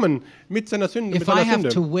ihm kommen mit seiner Sünde. If I have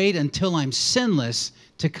to wait until I'm sinless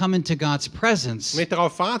to come into God's presence, wenn ich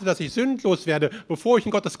darauf warte, dass ich sündlos werde, bevor ich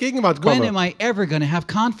in Gottes Gegenwart when am komme, I ever going to have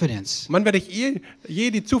confidence? wann werde ich je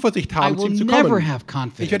die Zuversicht I haben, zu will ihm zu never kommen? have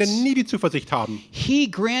Ich werde confidence. nie die Zuversicht haben. He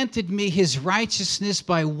granted me his righteousness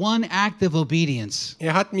by one act of obedience.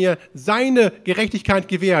 Er hat mir seine Gerechtigkeit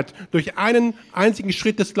gewährt durch einen einzigen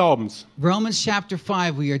Schritt des Glaubens. Romans chapter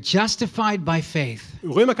 5, we are justified by faith.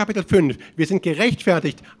 Römer Kapitel 5, wir sind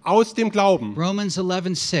gerechtfertigt aus dem Glauben. Romans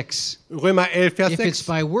 11:6. Römer 11, Vers If it's 6.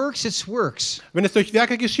 by works, it's works. Wenn es durch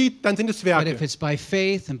Werke geschieht, dann sind es But if Werke. it's by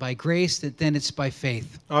faith and by grace, then it's by faith.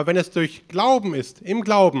 Aber wenn es durch Glauben ist, im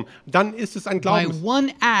Glauben, dann ist es ein By Glauben.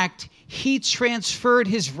 one act, he transferred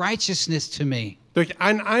his righteousness to me. Durch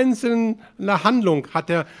eine einzelne Handlung hat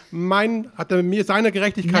er mir seine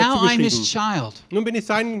Gerechtigkeit Now I'm his zugeschrieben. child. Nun bin ich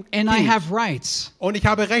sein And I Kind have rights. und ich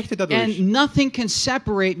habe Rechte dadurch. And nothing can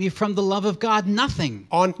separate me from the love of God. Nothing.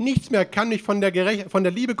 Und nichts mehr kann mich von der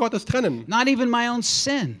Liebe Gottes trennen. Not even my own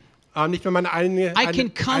sin. Nicht mehr meine I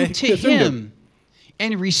can come to eigene Sünde. him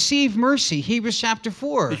and receive mercy. Hebrews chapter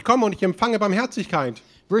 4, Ich komme und ich empfange Barmherzigkeit.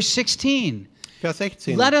 verse 16. Vers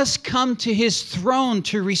 16. Let us come to his throne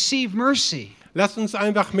to receive mercy. Lasst uns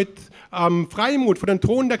einfach mit Freimut vor den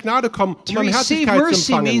Thron der Gnade kommen, um To receive Barmherzigkeit zu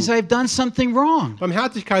mercy means empfangen. I've done something wrong.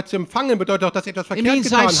 Barmherzigkeit zu empfangen bedeutet auch, dass ich etwas It verkehrt means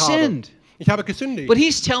getan I've habe. sinned. Ich habe gesündigt. But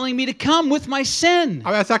he's telling me to come with my sin.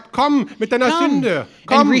 Aber er sagt, komm mit deiner Come Sünde. and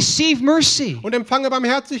Komm receive mercy. und empfange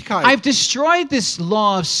Barmherzigkeit. I've destroyed this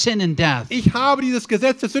law of sin and death. Ich habe dieses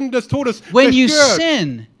Gesetz der Sünde des Todes When you zerstört.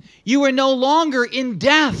 sin, you are no longer in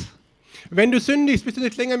death. Wenn du sündigst, bist du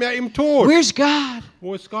nicht länger mehr im Tod. Where's God?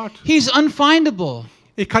 Wo ist Gott? He's unfindable.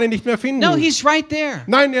 Ich kann ihn nicht mehr finden. No, he's right there.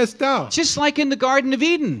 Nein, er ist da. Just like in the Garden of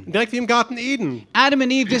Eden. Direkt wie im Garten Eden. Adam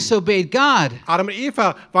and Eve disobeyed God, Adam und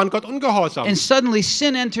Eva waren Gott ungehorsam. and suddenly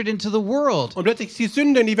sin entered into the world. Und plötzlich ist die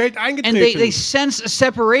Sünde in die Welt And they eingetreten. sense a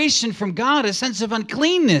separation from God, a sense of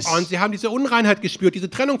uncleanness. Und sie haben diese Unreinheit gespürt, diese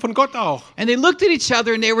Trennung von Gott auch. And they looked at each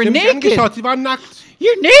other and they were Sie haben sich naked. angeschaut, sie waren nackt.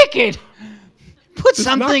 You're naked. Put Bist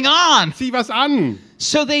something nackt. on. Zieh was an.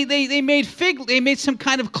 So they made some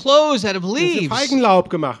kind of clothes out of Sie leaves. Feigenlaub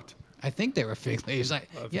gemacht. I think they were fig leaves.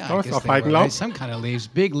 Yeah, Oh, I es guess war they were, Feigenlaub. right? Some kind of leaves,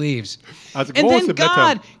 big leaves. Also And große then Blätter.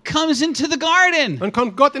 God comes into the garden. Dann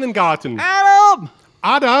kommt Gott in den Garten. Adam,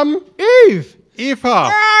 Adam, Eve, Eva,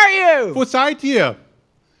 where are you? wo seid ihr?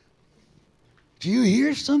 Do you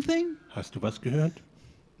hear something? Hast du was gehört?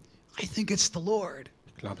 I think it's the Lord.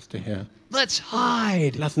 Ich glaube, es ist der Herr. Let's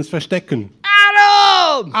hide. Lass uns verstecken.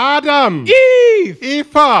 Adam, Adam, Eve,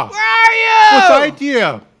 Eva, where wo are you? seid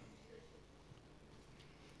ihr?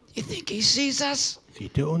 You think he sees us?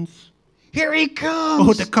 Sieht er uns? Here he Oh,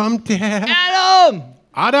 comes. da kommt der Herr. Adam,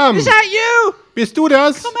 Adam, is that you? bist du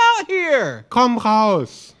das? Come out here. Komm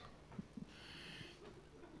raus.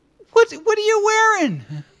 What are you wearing?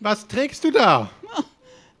 Was trägst du da? Well,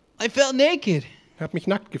 I felt naked. Ich habe mich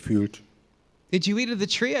nackt gefühlt. Did you eat of the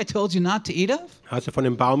tree I told you not to eat of? Hast du von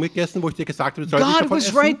dem Baum gegessen, wo ich dir gesagt habe, du sollst nicht God davon was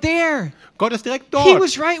essen? right there. Gott ist direkt He dort.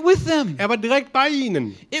 was right with them. Er war direkt bei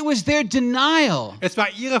ihnen. It was their denial Es war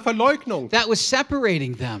ihre Verleugnung, that was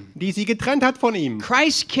separating them. die sie getrennt hat von ihm.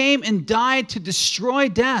 Christ came and died to destroy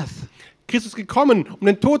death, Christus ist gekommen, um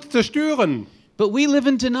den Tod zu zerstören. but we live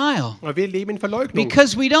in denial Aber wir leben in Verleugnung.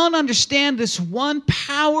 because we don't understand this one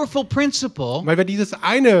powerful principle Weil wir dieses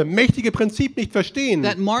eine mächtige Prinzip nicht verstehen,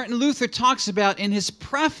 that Martin Luther talks about in his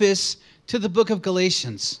preface to the book of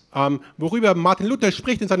Galatians. worüber Martin Luther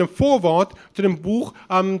spricht in seinem Vorwort zu dem Buch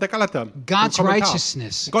der Galater. im God's Kommentar.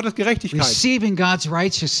 righteousness. Gottes Gerechtigkeit. Receiving God's Gottes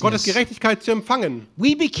righteousness. Gerechtigkeit zu empfangen.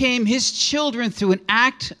 We became his children through an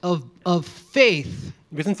act of faith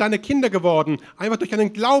Wir sind seine Kinder geworden, einfach durch einen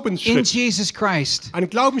in Glaubensschritt. Jesus Christ. Einen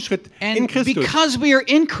Glaubensschritt in And Christus. because we are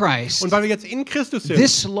in Christ, Und weil wir jetzt in Christus sind,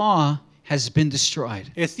 this law has been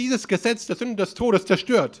destroyed. ist dieses Gesetz der Sünde des Todes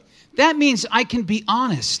zerstört. That means I can be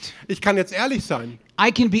honest. Ich kann jetzt ehrlich sein. I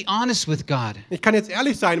can be honest with God. Ich kann jetzt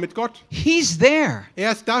ehrlich sein mit Gott. He's there.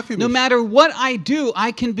 Er ist da für No mich. matter what I do,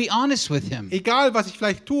 I can be honest with him. Egal, was ich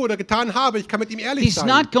vielleicht tue oder getan habe, ich kann mit ihm ehrlich He's sein.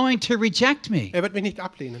 not going to reject me. Er wird mich nicht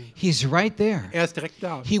ablehnen. He's right there. Er ist direkt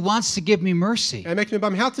da. He wants to give me mercy. Er möchte mir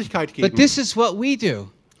Barmherzigkeit But geben. this is what we do.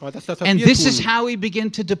 Aber das ist das, was And wir this is tun. how we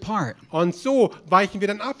begin to depart. Und so weichen wir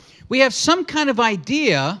dann ab. We have some kind of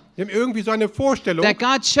idea Wir haben irgendwie so eine Vorstellung, that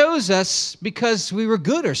God chose us because we were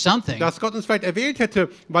good or something. dass Gott uns vielleicht erwählt hätte,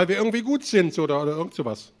 weil wir irgendwie gut sind oder irgend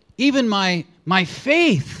sowas. Even my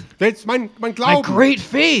faith, Selbst mein my Glauben, great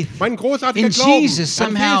faith mein großartiger in Glauben Jesus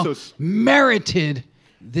an somehow Jesus, merited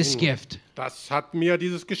this gift. das hat mir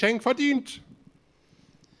dieses Geschenk verdient.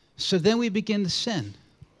 So then we begin to sin.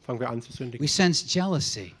 Fangen wir an zu sündigen. We sense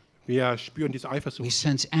jealousy. Wir spüren diese We Eifersucht,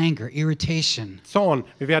 sense anger, irritation, Zorn,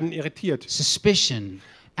 wir werden irritiert. suspicion,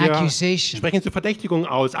 Wir accusation, sprechen zu Verteidigung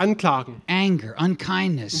aus, Anklagen, anger,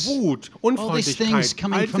 unkindness. Wut, All these things Unfreundlichkeit,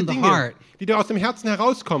 coming all from diese the Dinge, heart. die da aus dem Herzen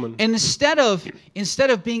herauskommen. And instead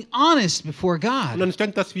of being honest before Und God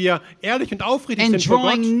anstatt, dass wir ehrlich und aufrichtig and sind vor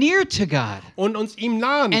Gott drawing near to God und uns ihm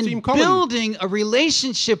nahen, zu ihm and kommen building a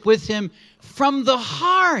relationship with Him from the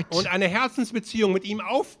heart. und eine Herzensbeziehung mit ihm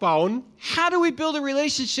aufbauen, How do we build a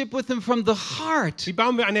relationship with Him from the heart? wie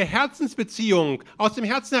bauen wir eine Herzensbeziehung aus dem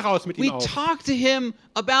Herzen heraus mit ihm We auf? talk to Him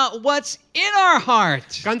about what's in our heart,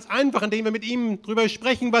 Ganz einfach, indem wir mit ihm darüber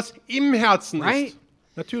sprechen, was im Herzen right? ist.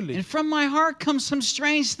 Natürlich. And from my heart comes some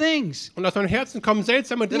strange things Und aus meinem Herzen kommen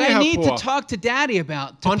seltsame that Dinge I need to hervor. talk to Daddy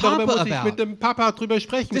about, to Und darüber Papa muss ich mit about, dem Papa drüber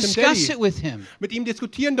sprechen, mit dem discuss Daddy. it with him. Mit ihm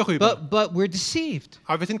diskutieren darüber. But we're deceived.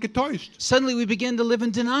 Aber wir sind getäuscht. Suddenly we begin to live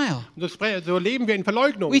in denial. Und so leben wir in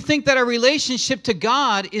Verleugnung. We think that our relationship to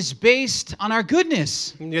God is based on our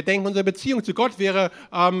goodness. Und wir denken, unsere Beziehung zu Gott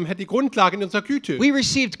hätte die Grundlage in unserer Güte. We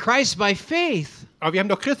received Christ by faith, Aber wir haben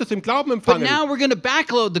doch Christus im Glauben but empfangen. now we're going to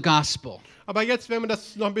backload the gospel. Aber jetzt werden wir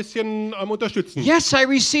das noch ein bisschen unterstützen. Yes, I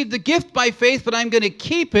received the gift by faith, but I'm going to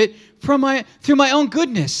keep it through my own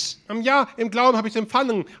goodness. Ja, im Glauben habe ich es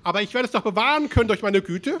empfangen, aber ich werde es doch bewahren können durch meine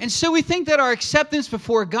Güte. And so we think that our acceptance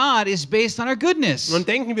before God is based on our goodness. Und dann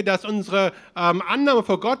denken wir, dass unsere Annahme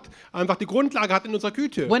vor Gott einfach die Grundlage hat in unserer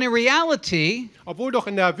Güte. When in reality, Obwohl doch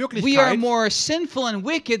in der we are Wirklichkeit more sinful and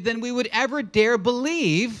wicked than we would ever dare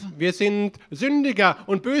believe. wir sind sündiger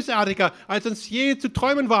und bösartiger, als uns je zu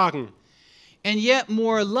träumen wagen. And yet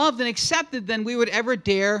more loved and accepted than we would ever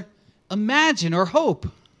dare imagine or hope.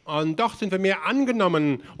 Und doch sind wir mehr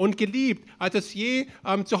angenommen und geliebt, als es je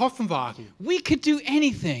zu hoffen wagen. We could do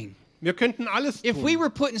anything. Wir könnten alles If we tun. were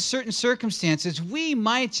put in certain circumstances, we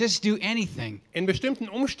might just do anything. In bestimmten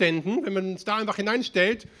Umständen, wenn man uns da einfach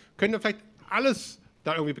hineinstellt, können wir vielleicht alles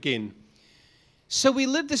da irgendwie begehen. So we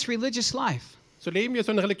live this religious life. So leben wir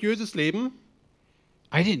so ein religiöses Leben.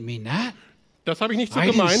 I didn't mean that. Das habe ich nicht so I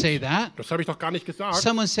didn't gemeint. say that. Das habe ich doch gar nicht gesagt.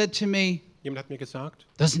 Someone said to me, Jemand hat mir gesagt,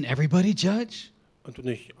 doesn't everybody judge? und du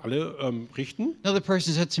nicht alle richten? Another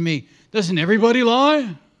person said to me, doesn't everybody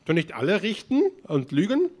lie? Du nicht alle richten und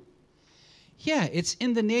lügen? Yeah, it's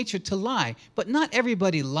in the nature to lie, but not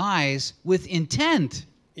everybody lies with intent.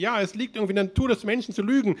 Ja, es liegt irgendwie in der Natur des Menschen zu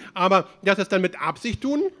lügen, aber dass es dann mit Absicht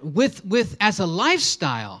tun, With as a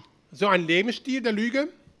lifestyle. so ein Lebensstil der Lüge,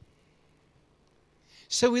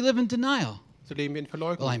 So we live in denial. so leben wir in Well,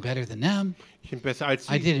 Verleugnung. I'm better than them. Ich bin besser als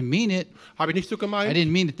I sie. didn't mean it. Habe ich nicht so I gemeint?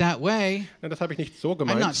 didn't mean it that way. Na, das habe ich nicht so I'm not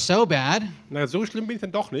gemeint. so bad. Na, so schlimm bin ich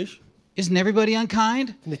dann doch nicht. Isn't everybody unkind?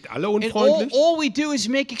 Sind nicht alle And unfreundlich? all we do is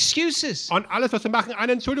make excuses. Und alles, was wir machen,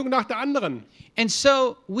 eine Entschuldigung nach der anderen. And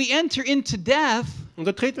so we enter into death Und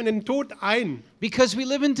so treten wir in den Tod ein, because we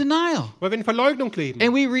live in denial. weil wir in Verleugnung leben.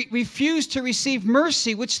 And we refuse to receive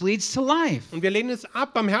mercy, which leads to life. Und wir lehnen es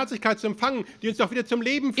ab, Barmherzigkeit zu empfangen, die uns doch wieder zum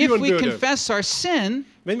Leben If führen we würde. confess our sin,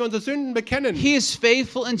 Wenn wir unsere Sünden bekennen, He is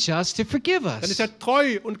faithful and just to forgive dann ist us er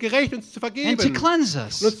treu und gerecht, uns zu and to vergeben cleanse und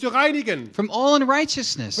us uns zu reinigen from all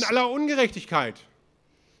unrighteousness. von aller Ungerechtigkeit.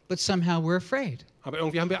 But somehow we're afraid. Aber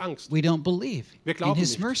irgendwie haben wir Angst We don't believe Wir in glauben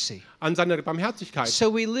His nicht. mercy. an seine Barmherzigkeit.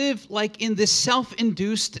 So we live like in this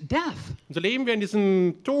self-induced death. Und so leben wir in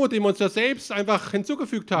diesem Tod, den wir uns da selbst einfach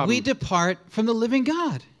hinzugefügt We haben. depart from the living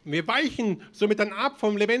God Wir weichen somit dann ab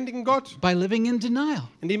vom lebendigen Gott, by living in denial.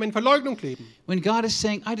 indem wir in Verleugnung leben. When God is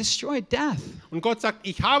saying, I destroyed death. Und Gott sagt,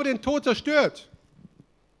 ich habe den Tod zerstört.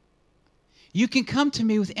 You can come to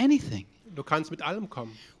me with anything. Du kannst mit allem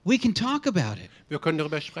kommen. We can talk about it. Wir können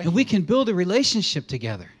darüber And sprechen. we can build a relationship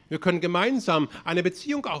together. Wir können gemeinsam eine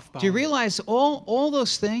Beziehung Do you aufbauen. realize all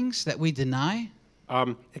those things that we deny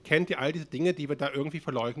Erkennt ihr all diese Dinge, die wir da irgendwie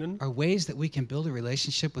verleugnen? are ways that we can build a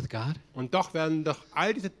relationship with God? Und doch werden doch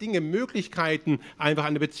all diese Dinge Möglichkeiten, einfach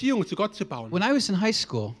eine Beziehung zu Gott zu bauen. When I was in high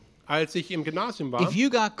school, Als ich im Gymnasium war, if you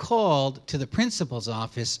got called to the principal's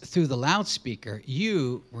office through the loudspeaker,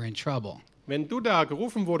 you were in trouble. wenn du da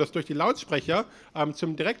gerufen wurdest durch die Lautsprecher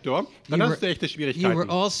zum Direktor, dann You hast du echte You were Schwierigkeiten.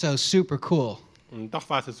 also super cool. Und doch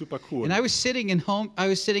war es super cool. And I was sitting in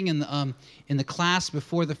the class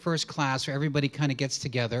before the first class where everybody kind of gets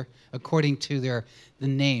together according to the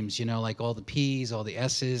names, you know, like all the P's, all the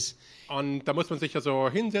S's. Und da muss man sich ja so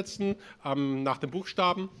hinsetzen nach den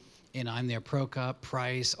Buchstaben. And I'm there, Prokop,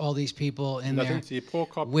 Price, all these people in Da there sind sie,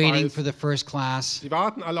 Prokop, waiting Preis. for the first class. Sie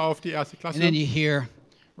warten alle auf die erste And then Klasse. you hear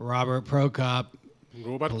Robert Prokop,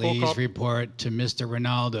 Robert please Prokop, report to Mr.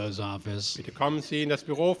 Ronaldo's office. bitte kommen Sie in das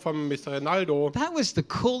Büro von Mr. Ronaldo. That was the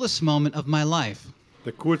coolest moment of my life.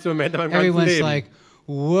 Der coolste Moment in meinem ganzen Everyone's Leben. like,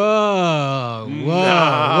 whoa,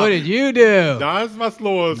 Nah. what did you do? Da ist was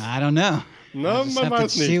los. I don't know. Na, I just man have to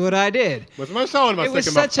weiß see nicht. what I did. Muss mal schauen, was It wir was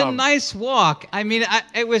gemacht such a haben. nice walk. I mean,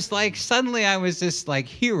 it was like suddenly I was this like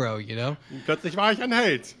hero, you know. Und plötzlich war ich ein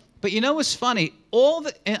Held. But you know what's funny?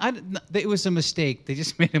 It was a mistake. They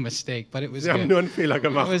just made a mistake, but it was Sie haben good. nur einen Fehler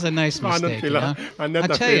gemacht. It was a nice War nur ein mistake, you know. Fehler, ein I'll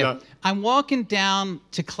netter tell you, Fehler. I'm walking down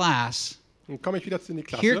to class, Dann komme ich wieder in die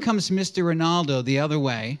Here Klasse. comes Mr. Ronaldo the other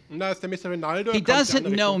way. Und da ist der Mr. Ronaldo. He er kommt die doesn't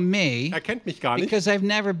andere know Richtung. me Er kennt mich gar nicht, because I've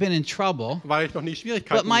never been in trouble. weil ich noch nie But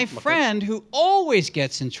Schwierigkeiten my gemacht habe. friend, who always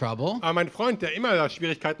gets in trouble, Aber mein Freund, der immer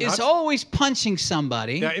Schwierigkeiten is hat, always punching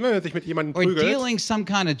somebody der immer sich mit jemandem or prügelt dealing some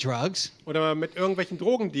kind of drugs, oder mit irgendwelchen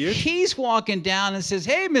Drogen dealt, he's walking down and says,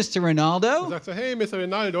 "Hey, Mr. Ronaldo." sagt so, hey Mr.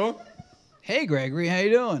 Ronaldo, Hey, Gregory, how you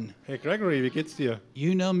doing? hey Gregory, wie geht's dir?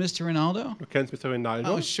 You know Mr. Ronaldo? Du kennst Mr.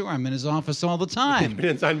 Ronaldo? Oh, sure. I'm in his office all the Ich time. bin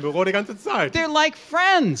in seinem Büro die ganze Zeit. They're like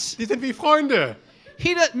friends. Die sind wie Freunde.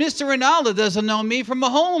 Mr. Ronaldo doesn't know me from a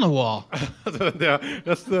hole in the wall.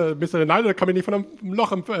 Also Mr. Ronaldo kann mich nicht von einem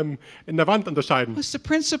Loch in der Wand unterscheiden. What's the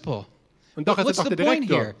principle? Und doch ist er What's doch the der point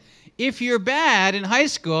Direktor. here? If you're bad in high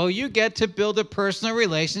school, you get to build a personal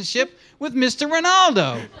relationship with Mr.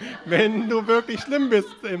 Ronaldo. Wenn du wirklich schlimm bist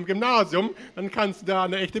im Gymnasium, dann kannst du da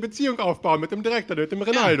eine echte Beziehung aufbauen mit dem Direktor, mit dem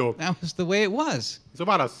Ronaldo. That was the way it was. So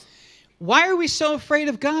war das. Why are we so afraid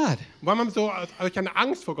of God? Warum haben wir so eine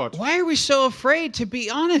Angst vor Gott? Why are we so afraid to be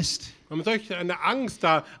honest? Warum haben wir solch eine Angst,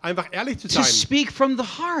 da einfach ehrlich zu To sein? speak from the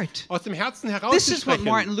heart? Aus dem Herzen This is what herauszusprechen.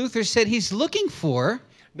 Martin Luther said he's looking for.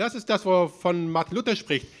 Das ist das, wovon Martin Luther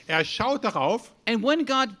spricht. Er schaut darauf, And when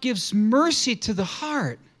God gives mercy to the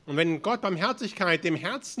heart und wenn Gott Barmherzigkeit dem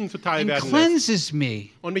Herzen zuteil and werden lässt cleanses me,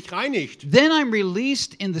 und mich reinigt, then I'm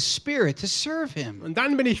released in the Spirit to serve Him. und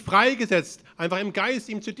dann bin ich freigesetzt, einfach im Geist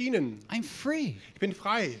ihm zu dienen. I'm free. Ich bin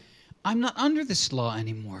frei. I'm not under this law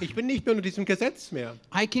anymore. Ich bin nicht mehr unter diesem Gesetz mehr.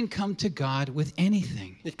 I can come to God with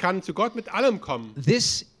anything. Ich kann zu Gott mit allem kommen.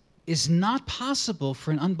 This is not possible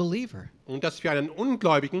for an unbeliever. Und das ist für einen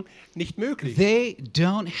Ungläubigen nicht möglich. They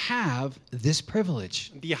don't have this privilege.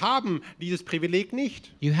 Die haben dieses Privileg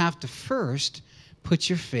nicht. You have to first put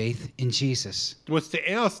your faith in Jesus. Du musst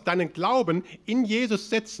zuerst deinen Glauben in Jesus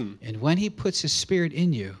setzen. And when He puts His Spirit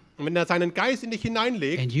in you, Und wenn er seinen Geist in dich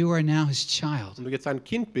hineinlegt and you are now His child, und du jetzt ein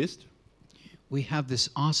Kind bist, we have this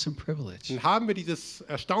awesome privilege. dann haben wir dieses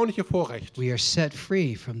erstaunliche Vorrecht. We are set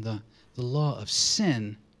free from the law of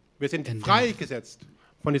sin. Wir sind And freigesetzt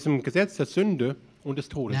von diesem Gesetz der Sünde und des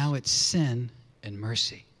Todes. Now it's sin and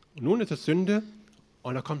mercy. Und nun ist es Sünde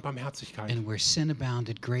und da kommt Barmherzigkeit. And where sin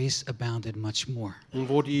abounded, grace abounded much more. Und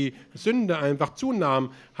wo die Sünde einfach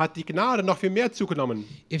zunahm, hat die Gnade noch viel mehr zugenommen.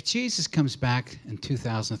 If Jesus comes back in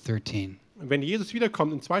 2013, Und wenn Jesus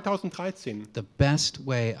wiederkommt in 2013, the best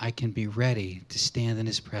way I can be ready to stand in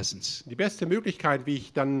His presence die beste Möglichkeit, wie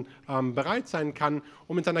ich dann bereit sein kann,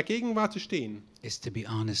 um in seiner Gegenwart zu stehen, is to be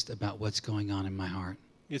honest about what's going on in my heart.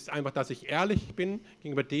 ist einfach, dass ich ehrlich bin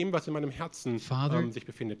gegenüber dem, was in meinem Herzen Father, sich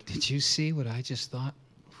befindet. Did you see what I just thought?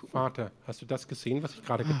 Vater, hast du das gesehen, was ich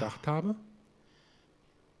gerade gedacht habe?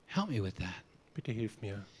 Help me with that. Bitte hilf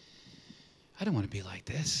mir. I don't want to be like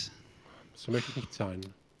this. So möchte ich nicht sein.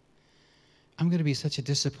 I'm going to be such a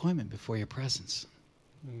disappointment before your presence.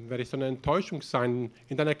 Dann werde ich so eine Enttäuschung sein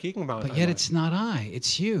in deiner Gegenwart. But yet einmal. it's not I,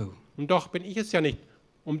 it's you. Und doch bin ich es ja nicht.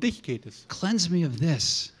 Um dich geht es. Cleanse me of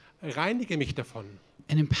this Reinige mich davon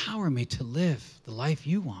and empower me to live the life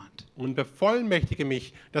you want. und bevollmächtige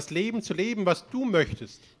mich, das Leben zu leben, was du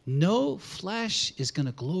möchtest. No flesh is going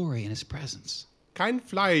to glory in His presence. Kein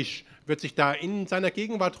Fleisch wird sich da in seiner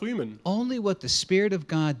Gegenwart rühmen. Only what the Spirit of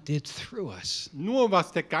God did through us Nur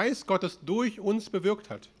was der Geist Gottes durch uns bewirkt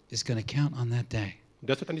hat. is going to count on that day. Und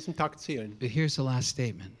das wird an diesem Tag zählen. But here's the last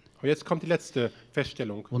statement. Und jetzt kommt die letzte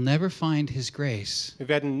Feststellung. We'll never find His grace Wir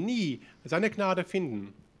werden nie seine Gnade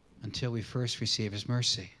finden, until we first receive His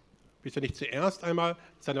mercy. bis wir nicht zuerst einmal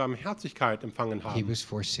seine Barmherzigkeit empfangen haben. Hebrews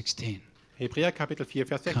 4:16. Hebräer Kapitel 4,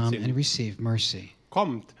 Vers Come and 16. receive mercy,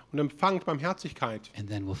 Kommt und empfangt Barmherzigkeit, and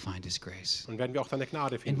then we'll find His grace. und werden wir auch seine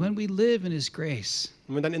Gnade And finden. when we live in His grace,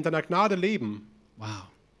 Und wenn wir dann in seiner Gnade leben, wow,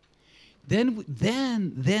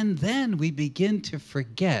 then we begin to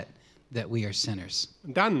forget that we are sinners.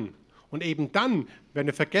 und eben dann werden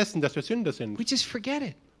wir vergessen, dass wir Sünder sind. We just forget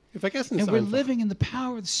it. Wir vergessen es And we're einfach. living in the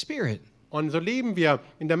power of the Spirit Und so leben wir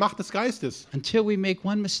in der Macht des Geistes, until we make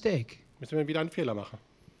one mistake. bis wir wieder einen Fehler machen.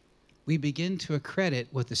 We begin to accredit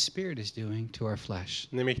what the Spirit is doing to our flesh.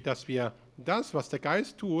 Nämlich, dass wir das, was der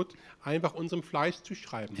Geist tut, einfach unserem Fleisch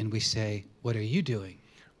zuschreiben. And we say, what are you doing?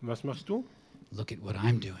 Und was machst du? Look at what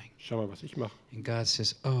I'm doing. Schau mal, was ich mache. And God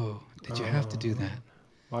says, oh, did you have to do that?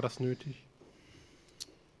 War das nötig?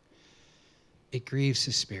 It grieves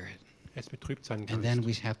His Spirit. Es betrübt seinen And then Geist.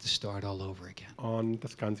 we have to start all over again. Und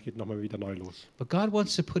das Ganze geht nochmal wieder neu los. But God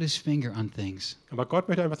wants to put His finger on things. Aber Gott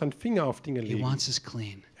möchte einfach seinen Finger auf Dinge He legen. wants us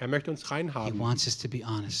clean. Er möchte uns rein He haben. wants us to be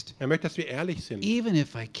honest. Er möchte, dass wir ehrlich sind. Even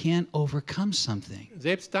if I can't overcome something,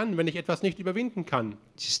 Selbst dann, wenn ich etwas nicht überwinden kann,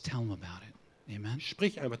 just tell Him about it. Amen.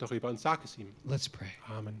 sprich einfach darüber und sag es ihm. Let's pray.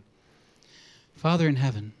 Amen. Father in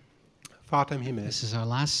heaven, Vater im Himmel, this is our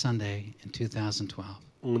last Sunday in 2012.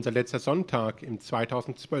 unser letzter Sonntag im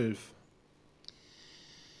 2012.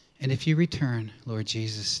 And if you return, Lord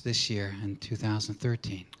Jesus, this year in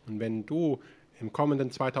 2013, Und wenn du im kommenden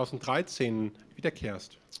 2013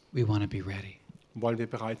 wiederkehrst, we want to be ready. wollen wir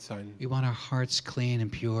bereit sein. We want our hearts clean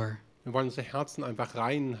and pure. Wir wollen unsere Herzen einfach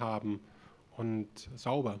rein haben und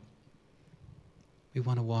sauber. We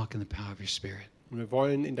want to walk in the power of your Spirit. Und wir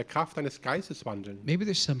wollen in der Kraft deines Geistes wandeln. Maybe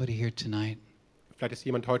there's somebody here tonight, Vielleicht ist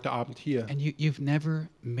jemand heute Abend hier and you've never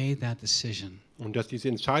made that decision und du hast diese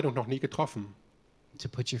Entscheidung noch nie getroffen, to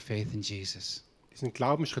put your faith in Jesus. diesen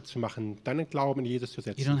Glaubensschritt zu machen, deinen Glauben in Jesus zu You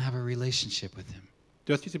setzen. don't have a relationship with him.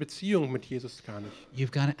 Du hast diese Beziehung mit Jesus gar nicht.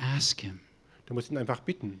 You've got to ask him, Du musst ihn einfach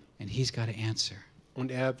bitten and he's got to answer.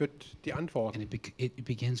 und er wird die antworten. And it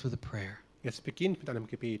begins with a prayer. Es beginnt mit einem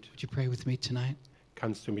Gebet. Would you pray with me tonight?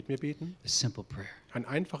 Kannst du mit mir beten? A simple prayer. Ein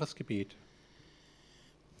einfaches Gebet.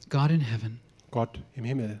 God in heaven, Gott im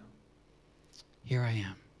Himmel, here I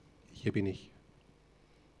am. hier bin ich.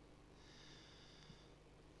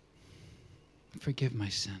 Forgive my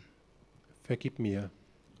sin. Vergib mir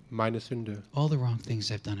meine Sünde, All the wrong things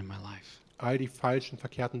I've done in my life. all die falschen,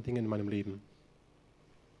 verkehrten Dinge in meinem Leben.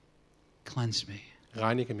 Cleanse me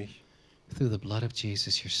Reinige mich through the blood of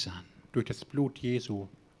Jesus, your Son, durch das Blut Jesu,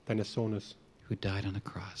 deines Sohnes, who died on the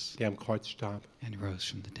cross der am Kreuz starb and rose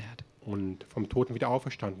from the dead. und vom Toten wieder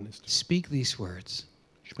auferstanden ist. Speak these words.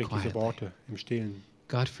 Sprich Quietly. diese Worte im Stillen.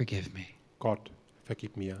 God, forgive me Gott,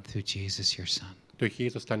 vergib mir. through Jesus, your Son. Durch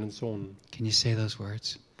Jesus, deinen Sohn, Can you say those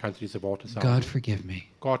words? kannst du diese Worte God, sagen. forgive me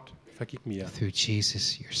Gott, vergib mir. through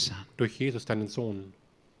Jesus, your Son. Durch Jesus, deinen Sohn.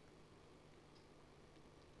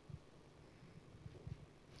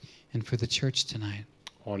 And for the church tonight,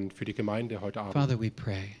 Und für die Gemeinde heute Abend. Father, we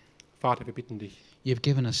pray. Vater, wir bitten dich. You've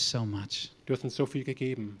given us so much. Du hast uns so viel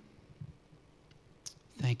gegeben.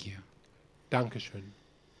 Thank you. Dankeschön.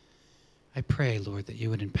 I pray, Lord, that you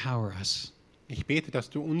would empower us Ich bete, dass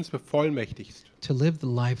du uns bevollmächtigst, to live the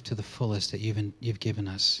life to the fullest that you've given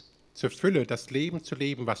us. zur Fülle das Leben zu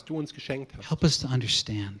leben, was du uns geschenkt hast. Help us to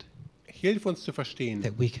understand Hilf uns zu verstehen,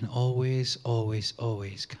 that we can always, always,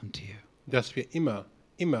 always come to you, dass wir immer,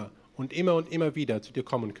 immer und immer und immer wieder zu dir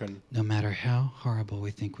kommen können. no matter how horrible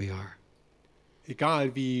we think we are.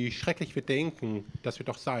 Egal wie schrecklich wir denken, dass wir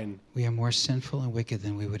doch sein. We are more sinful and wicked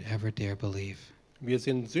than we would ever dare believe. Wir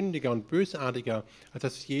sind sündiger und bösartiger, als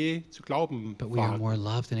das je zu glauben But we are war. more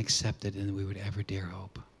loved and accepted than we would ever dare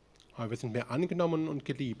hope. Aber wir sind mehr angenommen und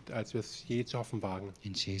geliebt, als wir es je zu hoffen wagen.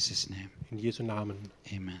 In Jesus' name, In Jesu Namen.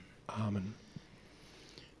 amen. Amen.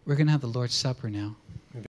 We're going to have the Lord's Supper now.